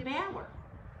he devour.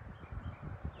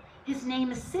 His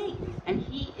name is Satan, and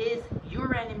he is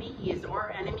your enemy. He is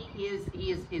our enemy. He's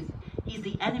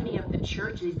the enemy of the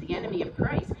church, and he's the enemy of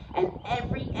Christ. And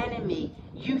every enemy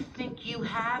you think you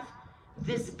have,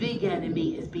 this big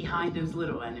enemy is behind those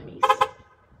little enemies.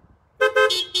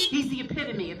 He's the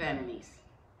epitome of enemies.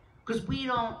 Because we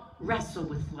don't wrestle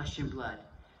with flesh and blood,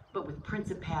 but with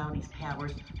principalities,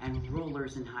 powers, and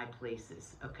rulers in high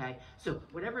places, okay? So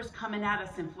whatever's coming at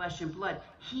us in flesh and blood,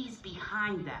 he's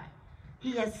behind that.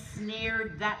 He has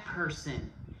snared that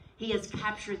person. He has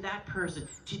captured that person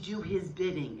to do his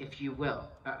bidding, if you will.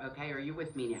 Okay, are you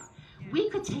with me now? We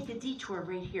could take a detour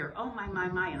right here. Oh, my,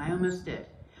 and I almost did.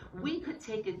 We could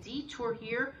take a detour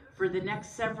here for the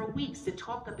next several weeks to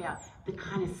talk about the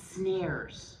kind of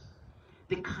snares,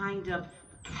 the kind of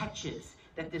catches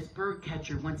that this bird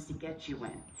catcher wants to get you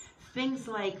in. Things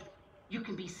like you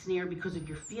can be snared because of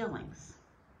your feelings.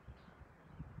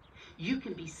 You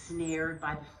can be snared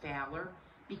by the fowler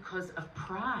because of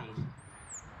pride.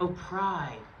 Oh,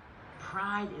 pride.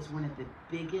 Pride is one of the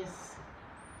biggest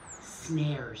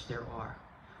snares there are.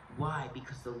 Why?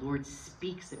 Because the Lord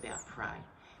speaks about pride.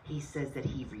 He says that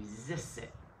he resists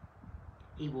it.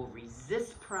 He will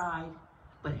resist pride,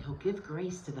 but he'll give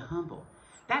grace to the humble.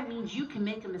 That means you can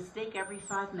make a mistake every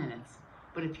 5 minutes.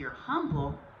 But if you're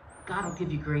humble, God will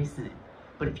give you grace in it.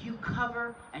 But if you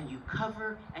cover and you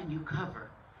cover and you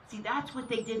cover, see, that's what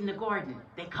they did in the garden.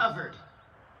 They covered.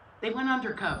 They went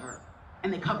undercover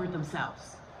and they covered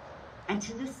themselves. And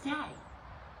to this day,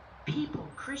 people,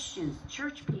 Christians,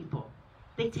 church people,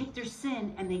 they take their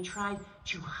sin and they try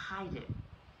to hide it.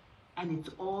 And it's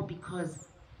all because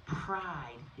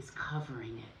pride is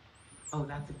covering it. Oh,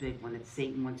 that's a big one that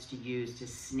Satan wants to use to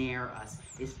snare us,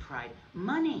 is pride.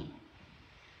 Money.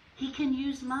 He can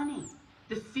use money.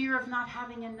 The fear of not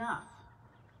having enough.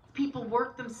 People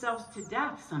work themselves to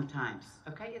death sometimes,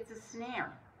 okay? It's a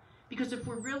snare. Because if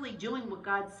we're really doing what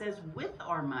God says with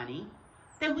our money,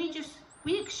 then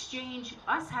we exchange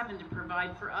us having to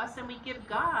provide for us, and we give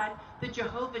God the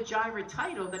Jehovah Jireh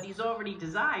title that he's already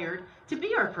desired to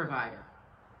be our provider.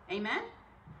 Amen?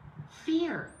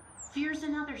 Fear. Fear's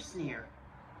another snare.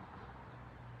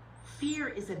 Fear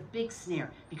is a big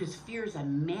snare because fear is a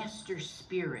master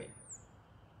spirit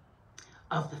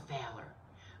of the fowler.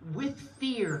 With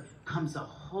fear comes a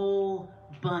whole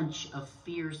bunch of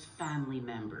fear's family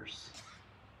members.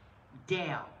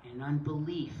 Doubt and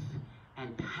unbelief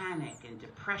and panic and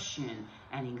depression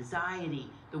and anxiety.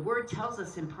 The word tells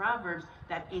us in Proverbs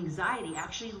that anxiety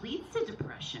actually leads to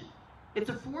depression. It's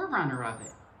a forerunner of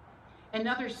it.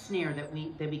 Another snare that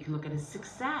we can look at is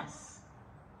success.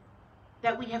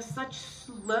 That we have such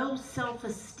low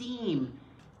self-esteem.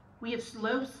 We have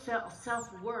low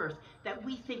self-worth that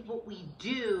we think what we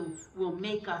do will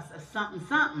make us a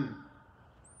something.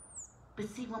 But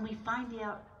see, when we find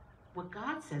out what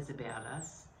God says about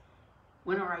us,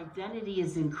 when our identity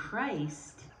is in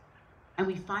Christ, and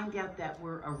we find out that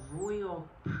we're a royal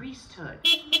priesthood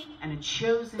and a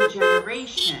chosen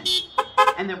generation,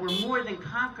 and that we're more than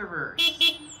conquerors,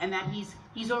 and that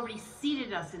he's already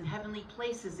seated us in heavenly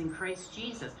places in Christ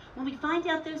Jesus. When we find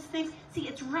out those things, see,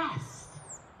 it's rest.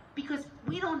 Because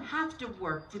we don't have to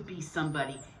work to be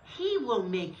somebody. He will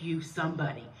make you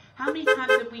somebody. How many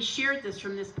times have we shared this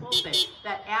from this pulpit,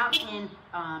 that out in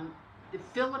the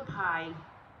Philippi,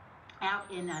 out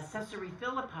in Caesarea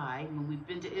Philippi, when we've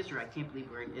been to Israel, I can't believe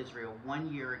we're in Israel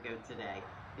 1 year ago today.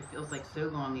 It feels like so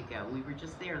long ago. We were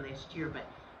just there last year, but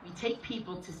we take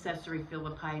people to Caesarea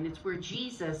Philippi, and it's where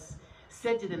Jesus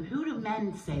said to them, "Who do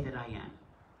men say that I am?"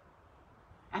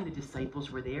 And the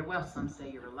disciples were there. Well, some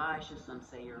say you're Elijah, some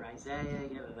say you're Isaiah.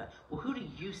 Blah, blah, blah. Well, who do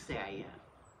you say I am?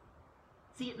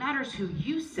 See, it matters who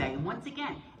you say. And once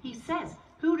again, he says,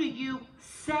 who do you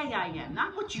say I am?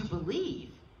 Not what you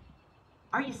believe.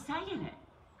 Are you saying it?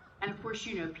 And of course,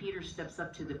 you know, Peter steps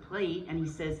up to the plate and he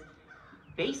says,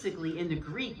 basically in the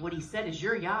Greek, what he said is,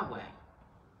 "You're Yahweh."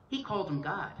 He called him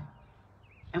God.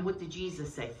 And what did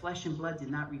Jesus say? "Flesh and blood did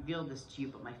not reveal this to you,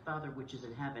 but my Father which is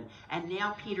in heaven. And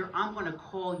now, Peter, I'm going to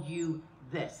call you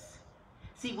this."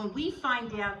 See, when we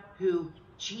find out who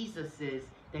Jesus is,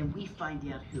 then we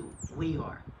find out who we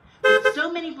are. But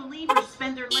so many believers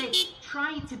spend their life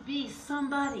trying to be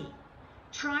somebody,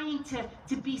 trying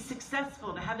to be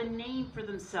successful, to have a name for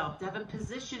themselves, to have a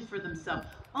position for themselves,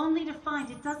 only to find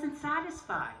it doesn't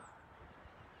satisfy.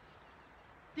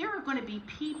 There are going to be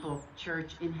people,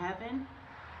 church, in heaven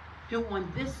who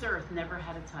on this earth never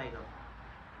had a title.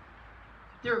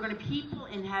 There are going to be people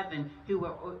in heaven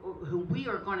who we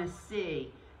are going to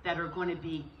see that are going to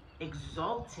be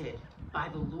exalted by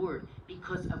the Lord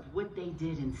because of what they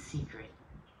did in secret.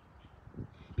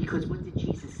 Because what did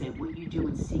Jesus say? What you do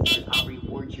in secret, I'll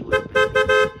reward you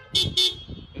openly.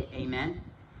 Amen?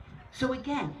 So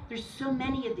again, there's so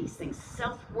many of these things.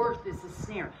 Self-worth is a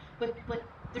snare. But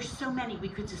there's so many. We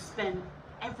could just spend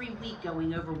every week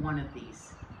going over one of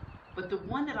these. But the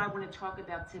one that I want to talk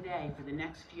about today for the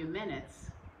next few minutes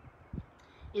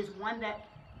is one that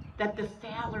the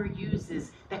fowler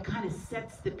uses that kind of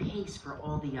sets the pace for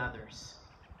all the others.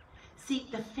 See,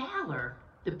 the fowler,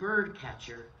 the bird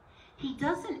catcher, he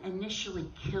doesn't initially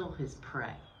kill his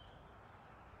prey.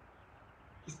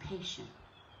 He's patient.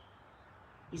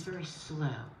 He's very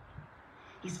slow.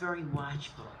 He's very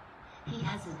watchful. He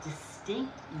has a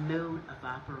distinct mode of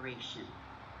operation.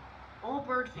 All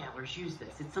bird fowlers use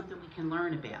this. It's something we can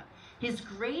learn about. His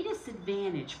greatest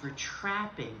advantage for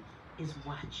trapping is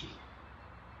watching.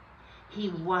 He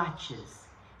watches.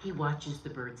 He watches the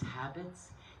bird's habits.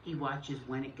 He watches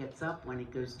when it gets up, when it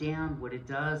goes down, what it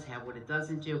does, what it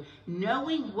doesn't do.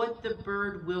 Knowing what the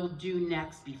bird will do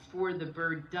next before the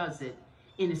bird does it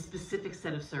in a specific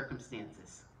set of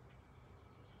circumstances.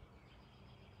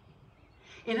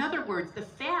 In other words, the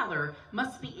fowler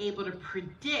must be able to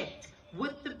predict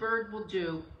what the bird will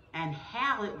do and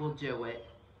how it will do it,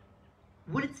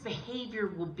 what its behavior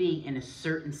will be in a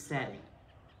certain setting.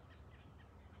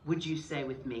 Would you say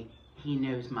with me, he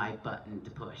knows my button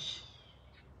to push?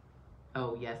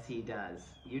 Oh, yes, he does.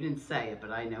 You didn't say it,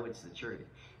 but I know it's the truth.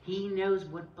 He knows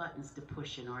what buttons to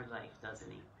push in our life, doesn't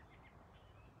he?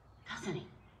 Doesn't he?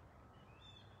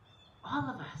 All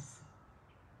of us.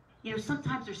 You know,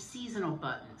 sometimes they're seasonal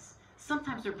buttons.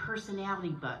 Sometimes they're personality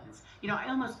buttons. You know, I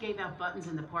almost gave out buttons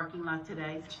in the parking lot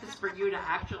today just for you to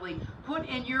actually put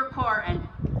in your car and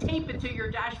tape it to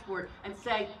your dashboard and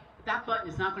say, that button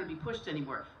is not going to be pushed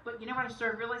anymore. But you know what I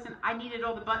started realizing? I needed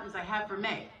all the buttons I have for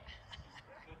me.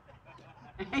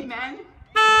 Amen?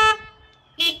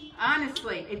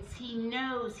 Honestly, he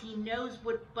knows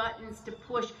what buttons to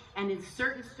push, and in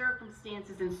certain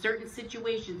circumstances, in certain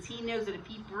situations, he knows that if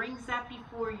he brings that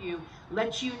before you,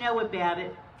 lets you know about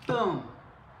it, boom,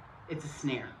 it's a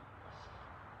snare.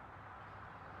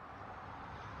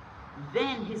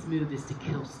 Then his move is to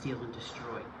kill, steal, and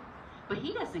destroy. But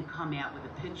he doesn't come out with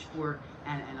a pitchfork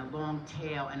and a long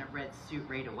tail and a red suit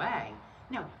right away.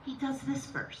 No, he does this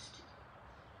first.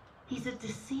 He's a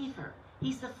deceiver.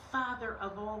 He's the father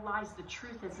of all lies. The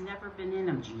truth has never been in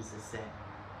him, Jesus said.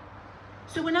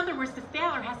 So in other words, the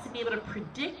fowler has to be able to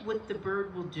predict what the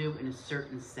bird will do in a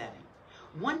certain setting.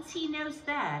 Once he knows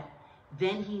that,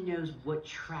 then he knows what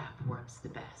trap works the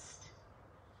best.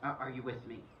 Are you with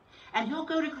me? And he'll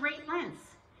go to great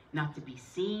lengths, not to be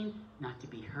seen, not to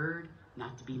be heard,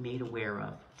 not to be made aware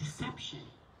of. Deception.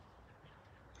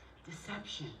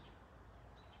 Deception.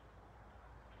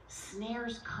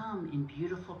 Snares come in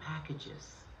beautiful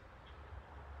packages.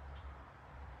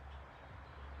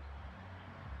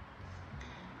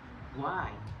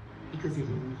 Why? Because he's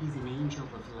an angel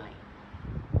of light.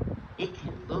 It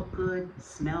can look good,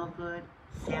 smell good,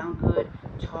 sound good,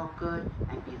 talk good,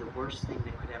 and be the worst thing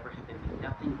that could ever have been made.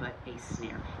 Nothing but a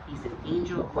snare. He's an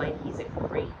angel of light. He's a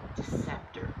great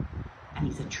deceptor. And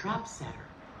he's a trap setter.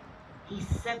 He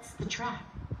sets the trap.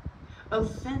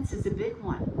 Offense is a big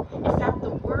one. In fact,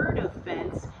 the word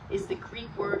offense is the Greek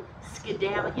word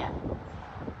skandalon.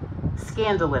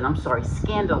 Scandalon.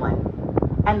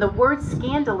 And the word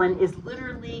scandalon is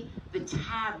literally the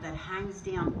tab that hangs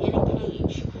down in a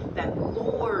cage that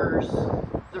lures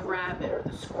the rabbit or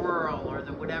the squirrel or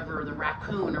the whatever, or the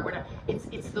raccoon or whatever.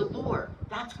 It's the lure.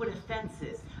 That's what offense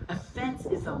is. Offense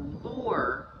is a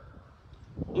lure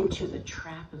into the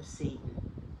trap of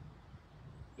Satan.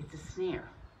 It's a snare.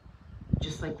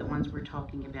 Just like the ones we're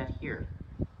talking about here.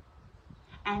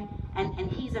 And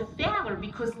he's a fowler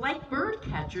because like bird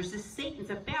catchers, Satan's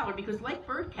a fowler because like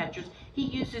bird catchers, he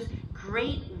uses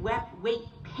great weight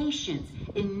patience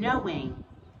in knowing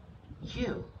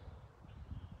you.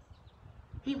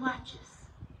 He watches.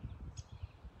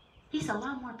 He's a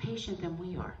lot more patient than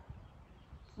we are.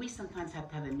 We sometimes have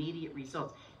to have immediate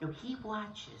results. No, he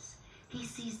watches. He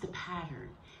sees the pattern.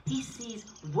 He sees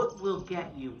what will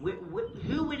get you,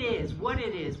 who it is,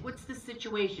 what's the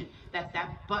situation that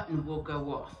button will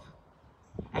go off.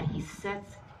 And he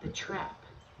sets the trap.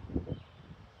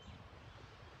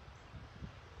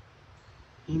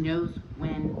 He knows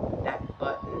when that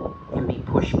button can be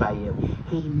pushed by you.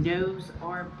 He knows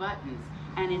our buttons.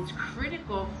 And it's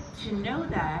critical to know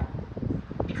that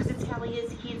because it's how he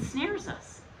is. He ensnares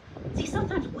us. See,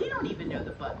 sometimes we don't even know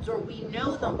the buttons, or we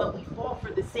know them, but we fall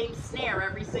for the same snare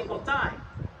every single time.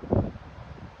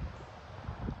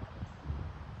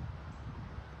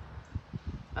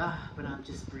 But I'm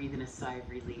just breathing a sigh of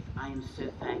relief. I am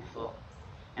so thankful,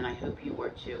 and I hope you are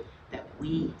too, that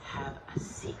we have a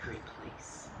secret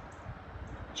place.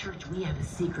 Church, we have a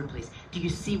secret place. Do you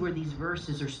see where these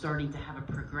verses are starting to have a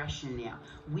progression now?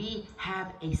 We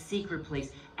have a secret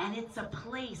place, and it's a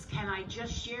place, can I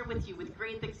just share with you with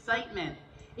great excitement?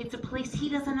 It's a place he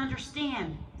doesn't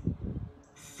understand.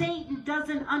 Satan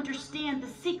doesn't understand the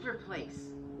secret place.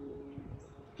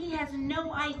 He has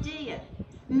no idea.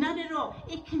 None at all.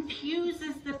 It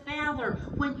confuses the fowler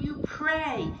when you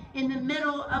pray in the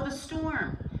middle of a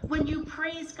storm. When you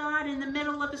praise God in the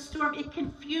middle of a storm, it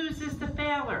confuses the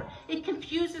fowler. It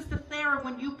confuses the fowler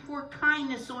when you pour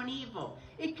kindness on evil.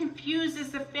 It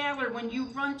confuses the fowler when you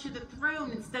run to the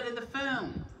throne instead of the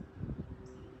phone.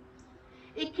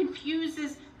 It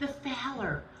confuses the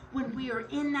fowler when we are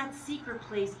in that secret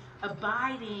place,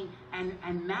 abiding and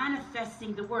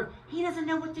manifesting the word. He doesn't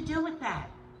know what to do with that.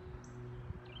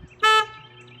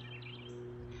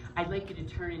 I'd like you to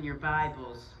turn in your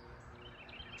Bibles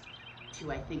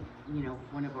to, I think,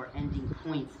 one of our ending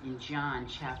points in John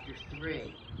chapter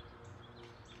 3.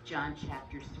 John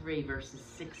chapter 3, verses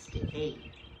 6 to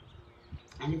 8.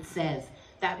 And it says,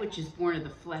 that which is born of the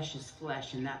flesh is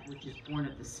flesh, and that which is born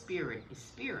of the Spirit is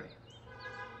spirit.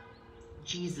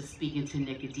 Jesus speaking to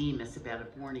Nicodemus about a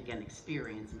born-again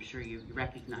experience. I'm sure you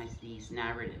recognize these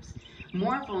narratives.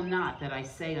 Marvel not that I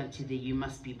say unto thee, you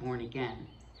must be born again.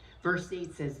 Verse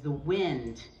 8 says, the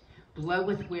wind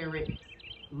bloweth where it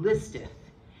listeth,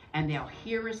 and thou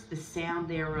hearest the sound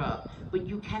thereof, but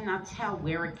you cannot tell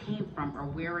where it came from or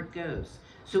where it goes.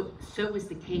 So is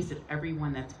the case of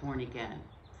everyone that's born again.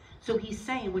 So he's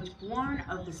saying what's born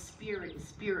of the Spirit is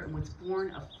spirit, and what's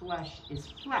born of flesh is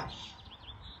flesh.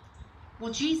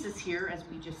 Well, Jesus here, as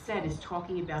we just said, is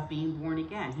talking about being born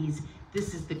again.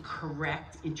 This is the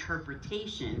correct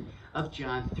interpretation of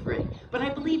John 3. But I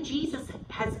believe Jesus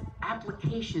has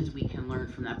applications we can learn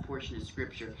from that portion of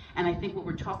Scripture. And I think what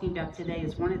we're talking about today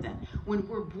is one of them. When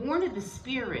we're born of the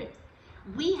Spirit,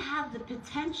 we have the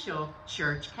potential,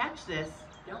 church, catch this,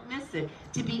 don't miss it,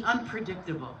 to be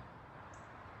unpredictable.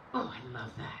 Oh, I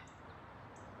love that.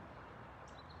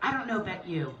 I don't know about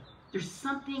you. There's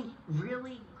something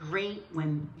really great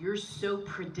when you're so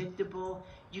predictable,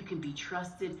 you can be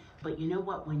trusted. But you know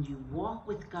what? When you walk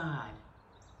with God,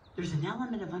 there's an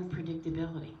element of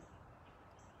unpredictability.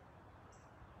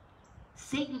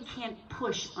 Satan can't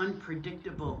push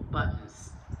unpredictable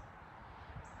buttons.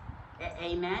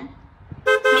 Amen?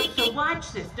 So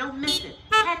watch this. Don't miss it.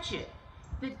 Catch it.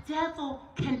 The devil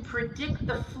can predict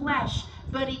the flesh,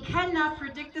 but he cannot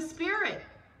predict the spirit.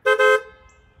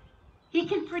 He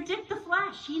can predict the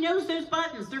flesh. He knows those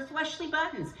buttons. They're fleshly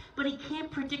buttons. But he can't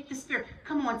predict the spirit.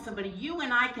 Come on, somebody. You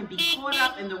and I can be caught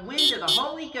up in the wind of the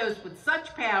Holy Ghost with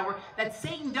such power that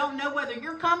Satan don't know whether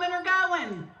you're coming or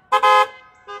going.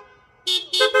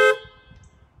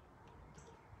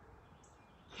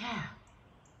 Yeah.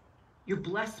 You're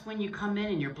blessed when you come in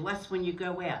and you're blessed when you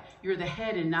go out. You're the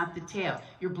head and not the tail.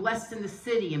 You're blessed in the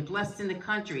city and blessed in the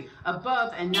country,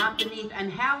 above and not beneath. And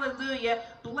hallelujah,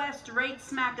 blessed right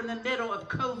smack in the middle of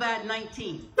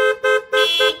COVID-19.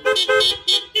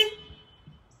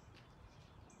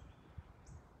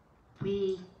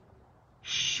 We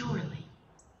surely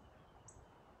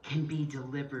can be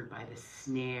delivered by the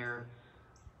snare.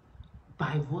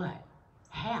 By what?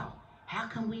 How? How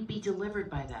can we be delivered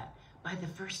by that? By the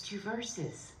first two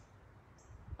verses.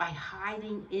 By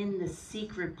hiding in the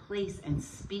secret place and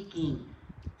speaking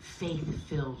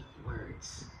faith-filled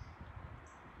words.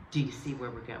 Do you see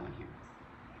where we're going here?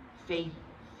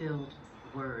 Faith-filled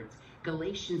words.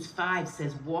 Galatians 5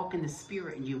 says, walk in the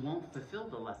Spirit and you won't fulfill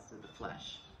the lusts of the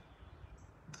flesh.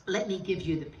 Let me give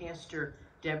you the Pastor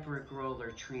Debra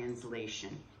Groller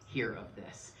translation here of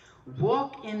this.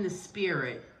 Walk in the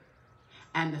Spirit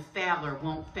and the fowler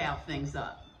won't foul things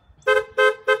up.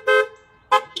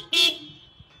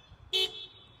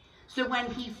 So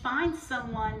when he finds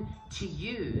someone to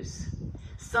use,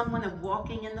 someone of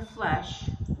walking in the flesh,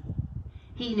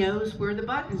 he knows where the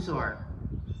buttons are.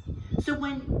 So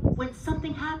when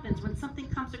something happens, when something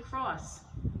comes across,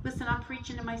 listen, I'm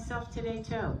preaching to myself today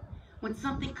too. When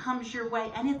something comes your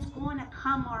way, and it's going to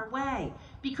come our way,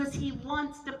 because he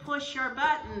wants to push our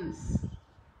buttons.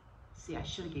 See, I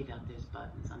should have gave out those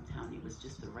buttons. I'm telling you, it was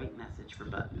just the right message for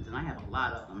buttons, and I have a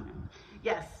lot of them.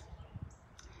 Yes.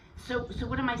 So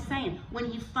what am I saying? When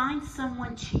he finds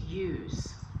someone to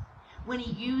use, when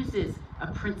he uses a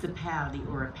principality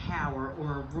or a power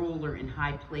or a ruler in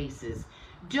high places,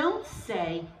 don't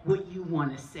say what you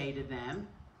want to say to them.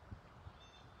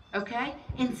 Okay?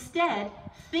 Instead,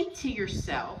 think to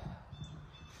yourself,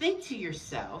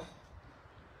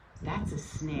 that's a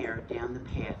snare down the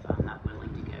path I'm not willing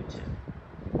to go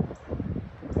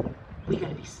to. We got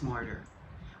to be smarter.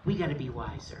 We got to be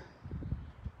wiser.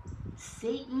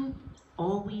 Satan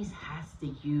always has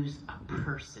to use a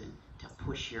person to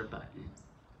push your button.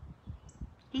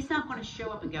 He's not going to show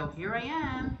up and go, here I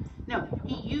am. No,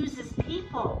 he uses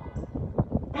people.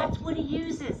 That's what he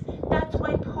uses. That's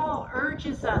why Paul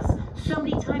urges us so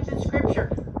many times in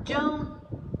Scripture, don't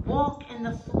walk in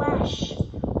the flesh.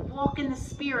 Walk in the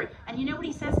Spirit. And you know what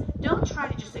he says? Don't try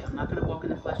to just say, I'm not going to walk in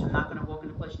the flesh. I'm not going to walk in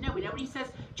the flesh. No, you know what he says?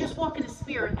 Just walk in the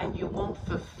Spirit and you won't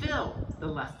fulfill the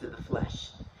lust of the flesh.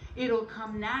 It'll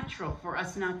come natural for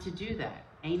us not to do that.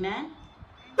 Amen?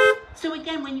 So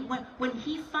again, when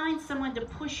he finds someone to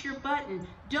push your button,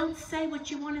 don't say what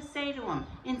you want to say to him.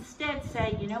 Instead,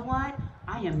 say, you know what?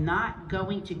 I am not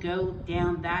going to go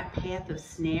down that path of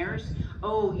snares.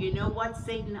 Oh, you know what,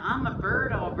 Satan? I'm a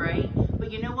bird, all right.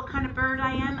 But you know what kind of bird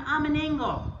I am? I'm an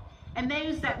eagle. And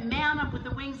those that mount up with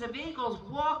the wings of eagles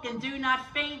walk and do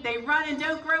not faint. They run and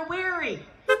don't grow weary.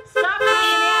 Stop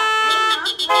hanging out.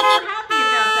 I'm glad you're happy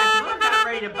about that. I'm about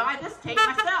ready to buy this tape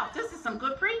myself. This is some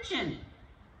good preaching.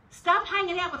 Stop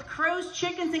hanging out with crows,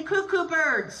 chickens, and cuckoo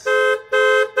birds.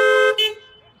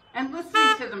 And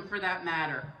listening to them for that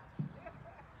matter.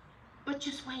 But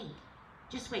just wait.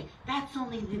 Just wait. That's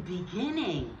only the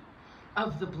beginning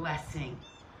of the blessing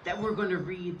that we're going to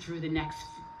read through the next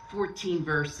 14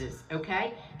 verses,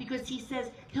 okay? Because he says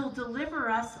he'll deliver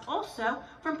us also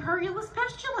from perilous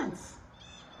pestilence.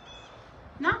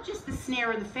 Not just the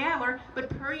snare of the fowler, but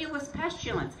perilous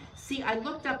pestilence. See, I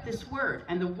looked up this word,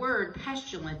 and the word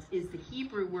pestilence is the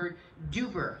Hebrew word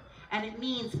duber, and it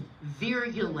means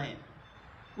virulent,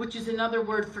 which is another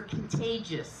word for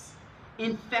contagious,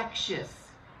 infectious.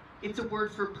 It's a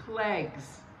word for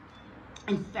plagues,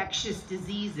 infectious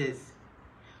diseases,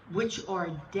 which are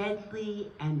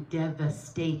deadly and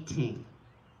devastating.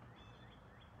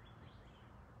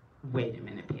 Wait a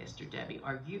minute, Pastor Debbie.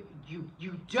 Are you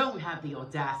don't have the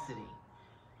audacity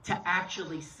to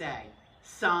actually say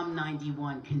Psalm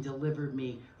 91 can deliver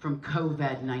me from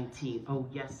COVID-19? Oh,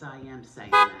 yes, I am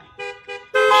saying that.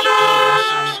 Oh, yes,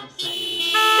 I am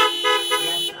saying that.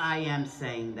 Yes, I am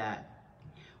saying that.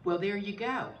 Well, there you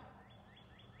go.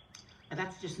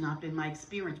 That's just not been my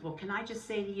experience. Well, can I just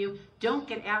say to you, don't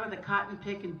get out of the cotton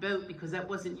picking boat because that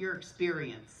wasn't your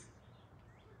experience.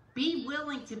 Be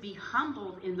willing to be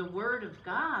humbled in the Word of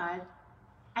God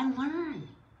and learn.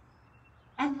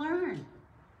 And learn.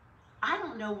 I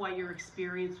don't know why your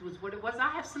experience was what it was. I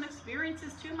have some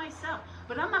experiences too myself.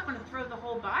 But I'm not going to throw the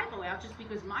whole Bible out just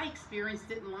because my experience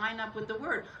didn't line up with the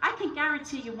Word. I can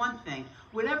guarantee you one thing.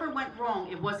 Whatever went wrong,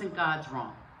 it wasn't God's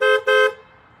wrong.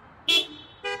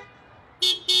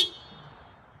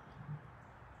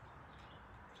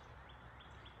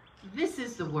 This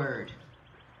is the Word.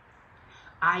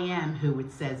 I am who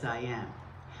it says I am.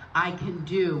 I can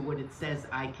do what it says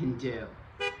I can do.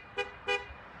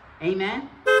 Amen?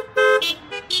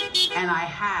 And I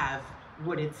have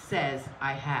what it says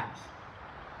I have.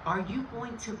 Are you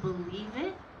going to believe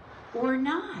it or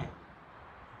not?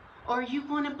 Are you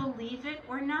going to believe it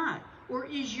or not? Or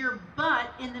is your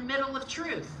butt in the middle of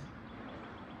truth?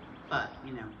 But,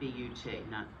 B-U-T,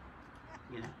 not,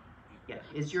 yeah.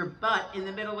 Is your butt in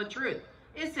the middle of truth?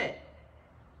 Is it?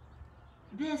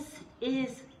 This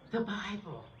is the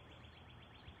Bible.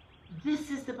 This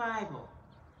is the Bible.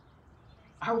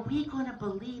 Are we going to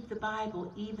believe the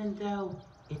Bible even though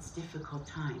it's difficult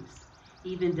times?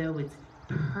 Even though it's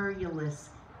perilous,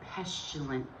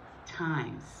 pestilent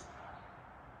times?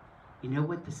 You know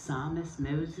what the psalmist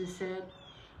Moses said?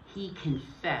 He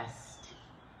confessed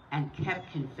and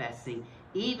kept confessing.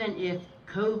 Even if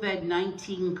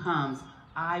COVID-19 comes,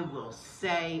 I will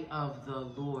say of the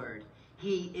Lord,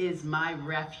 He is my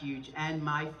refuge and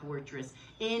my fortress.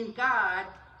 In God,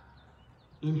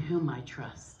 in whom I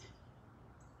trust.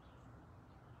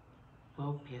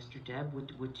 Well, Pastor Deb,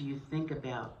 what do you think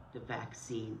about the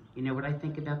vaccine? You know what I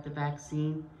think about the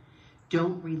vaccine?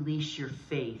 Don't release your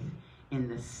faith in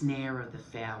the snare of the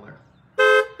fowler.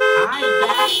 I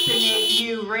vaccinate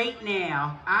you right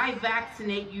now. I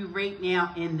vaccinate you right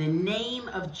now in the name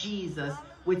of Jesus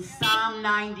with Psalm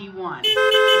 91. That's what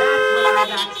I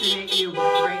vaccinate you with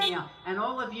right now. And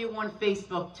all of you on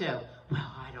Facebook too.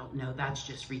 Well, I don't know. That's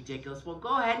just ridiculous. Well,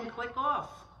 go ahead and click off.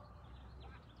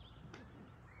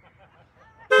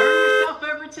 Turn yourself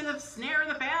over to the snare of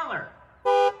the fowler.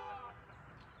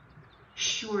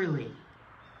 Surely,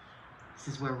 this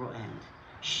is where we'll end.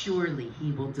 Surely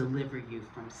He will deliver you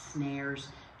from snares,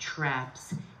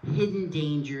 traps, hidden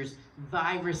dangers,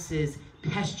 viruses,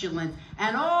 pestilence,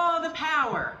 and all the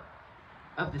power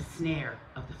of the snare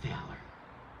of the fowler.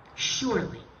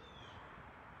 Surely.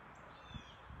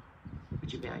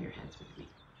 Would you bow your heads with me?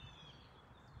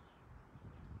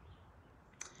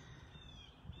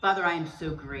 Father, I am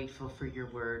so grateful for your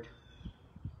word.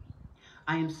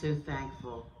 I am so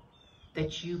thankful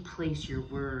that you place your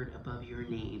word above your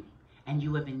name. And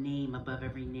you have a name above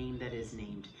every name that is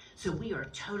named. So we are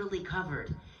totally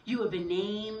covered. You have a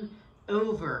name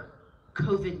over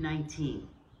COVID-19.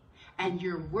 And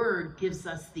your word gives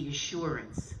us the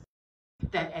assurance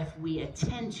that if we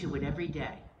attend to it every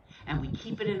day, and we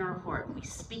keep it in our heart, and we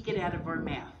speak it out of our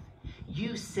mouth,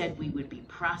 you said we would be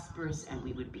prosperous and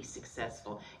we would be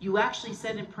successful. You actually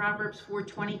said in Proverbs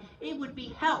 4:20, it would be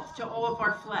health to all of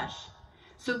our flesh.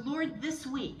 So Lord, this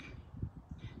week,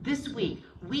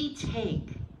 we take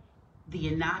the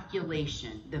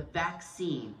inoculation, the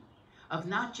vaccine of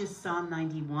not just Psalm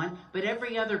 91, but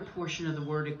every other portion of the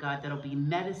Word of God that'll be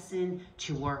medicine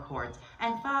to our hearts.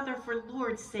 And Father, for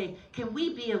Lord's sake, can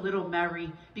we be a little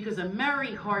merry? Because a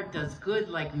merry heart does good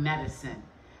like medicine.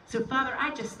 So Father,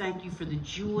 I just thank you for the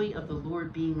joy of the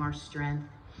Lord being our strength.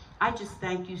 I just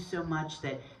thank you so much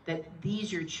that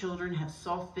these, your children, have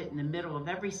saw fit in the middle of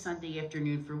every Sunday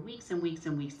afternoon for weeks and weeks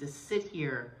and weeks to sit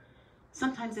here,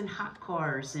 sometimes in hot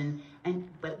cars,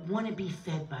 but want to be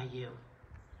fed by you.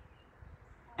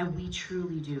 And we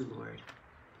truly do, Lord.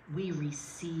 we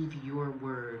receive your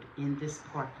word in this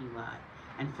parking lot.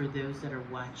 And for those that are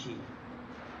watching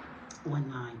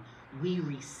online, we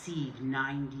receive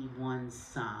 91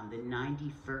 Psalm, the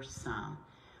 91st Psalm.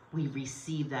 We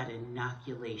receive that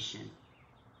inoculation.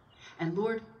 And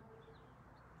Lord,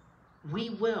 we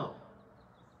will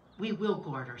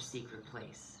guard our secret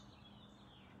place.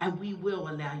 And we will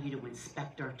allow you to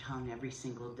inspect our tongue every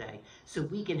single day so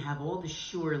we can have all the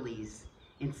surelys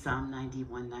in Psalm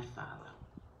 91 that follow.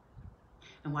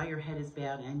 And while your head is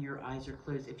bowed and your eyes are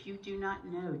closed, if you do not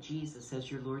know Jesus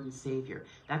as your Lord and Savior,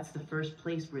 that's the first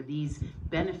place where these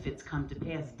benefits come to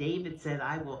pass. David said,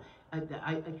 I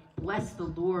bless the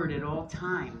Lord at all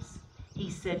times. He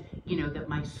said, that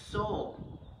my soul,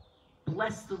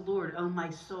 bless the Lord, O my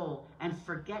soul, and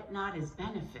forget not his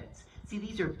benefits. See,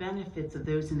 these are benefits of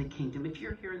those in the kingdom. If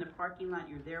you're here in the parking lot,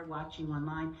 you're there watching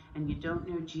online, and you don't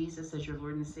know Jesus as your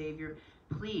Lord and Savior,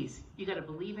 please, you got to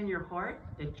believe in your heart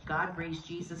that God raised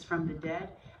Jesus from the dead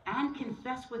and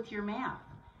confess with your mouth.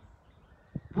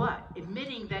 What?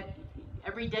 Admitting that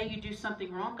every day you do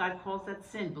something wrong, God calls that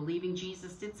sin. Believing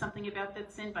Jesus did something about that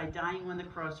sin by dying on the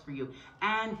cross for you.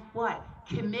 And what?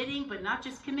 Committing, but not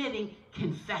just committing,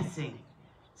 confessing.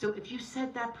 So if you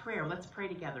said that prayer, let's pray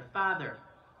together. Father,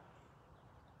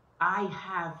 I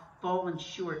have fallen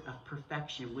short of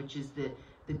perfection, which is the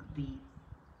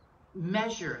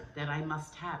measure that I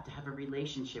must have to have a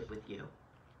relationship with you.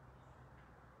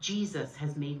 Jesus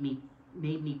has made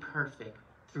me perfect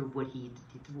through what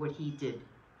he did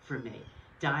for me,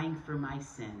 dying for my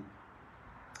sin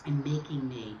and making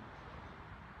me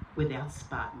without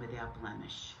spot and without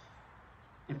blemish.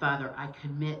 And Father, I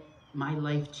commit my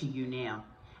life to you now,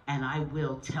 and I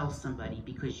will tell somebody,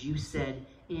 because you said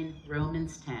in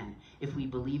Romans 10, if we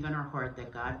believe in our heart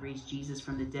that God raised Jesus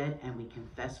from the dead and we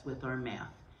confess with our mouth,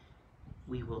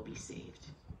 we will be saved.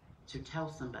 So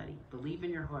tell somebody. Believe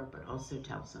in your heart, but also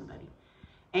tell somebody.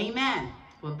 Amen.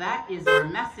 Well, that is our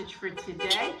message for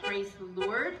today. Praise the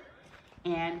Lord.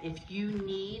 And if you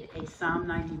need a Psalm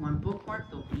 91 bookmark,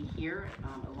 they'll be here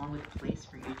along with a place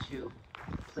for you to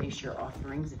place your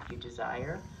offerings if you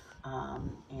desire.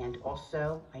 And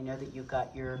also, I know that you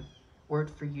got your Word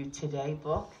for You Today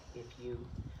book. If you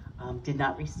did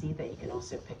not receive that, you can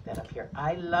also pick that up here.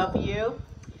 I love you.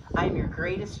 I'm your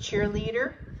greatest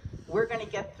cheerleader. We're going to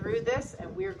get through this,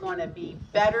 and we're going to be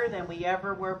better than we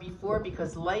ever were before,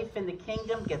 because life in the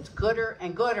kingdom gets gooder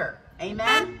and gooder.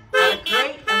 Amen? Have a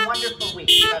great and wonderful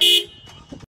week. Love you.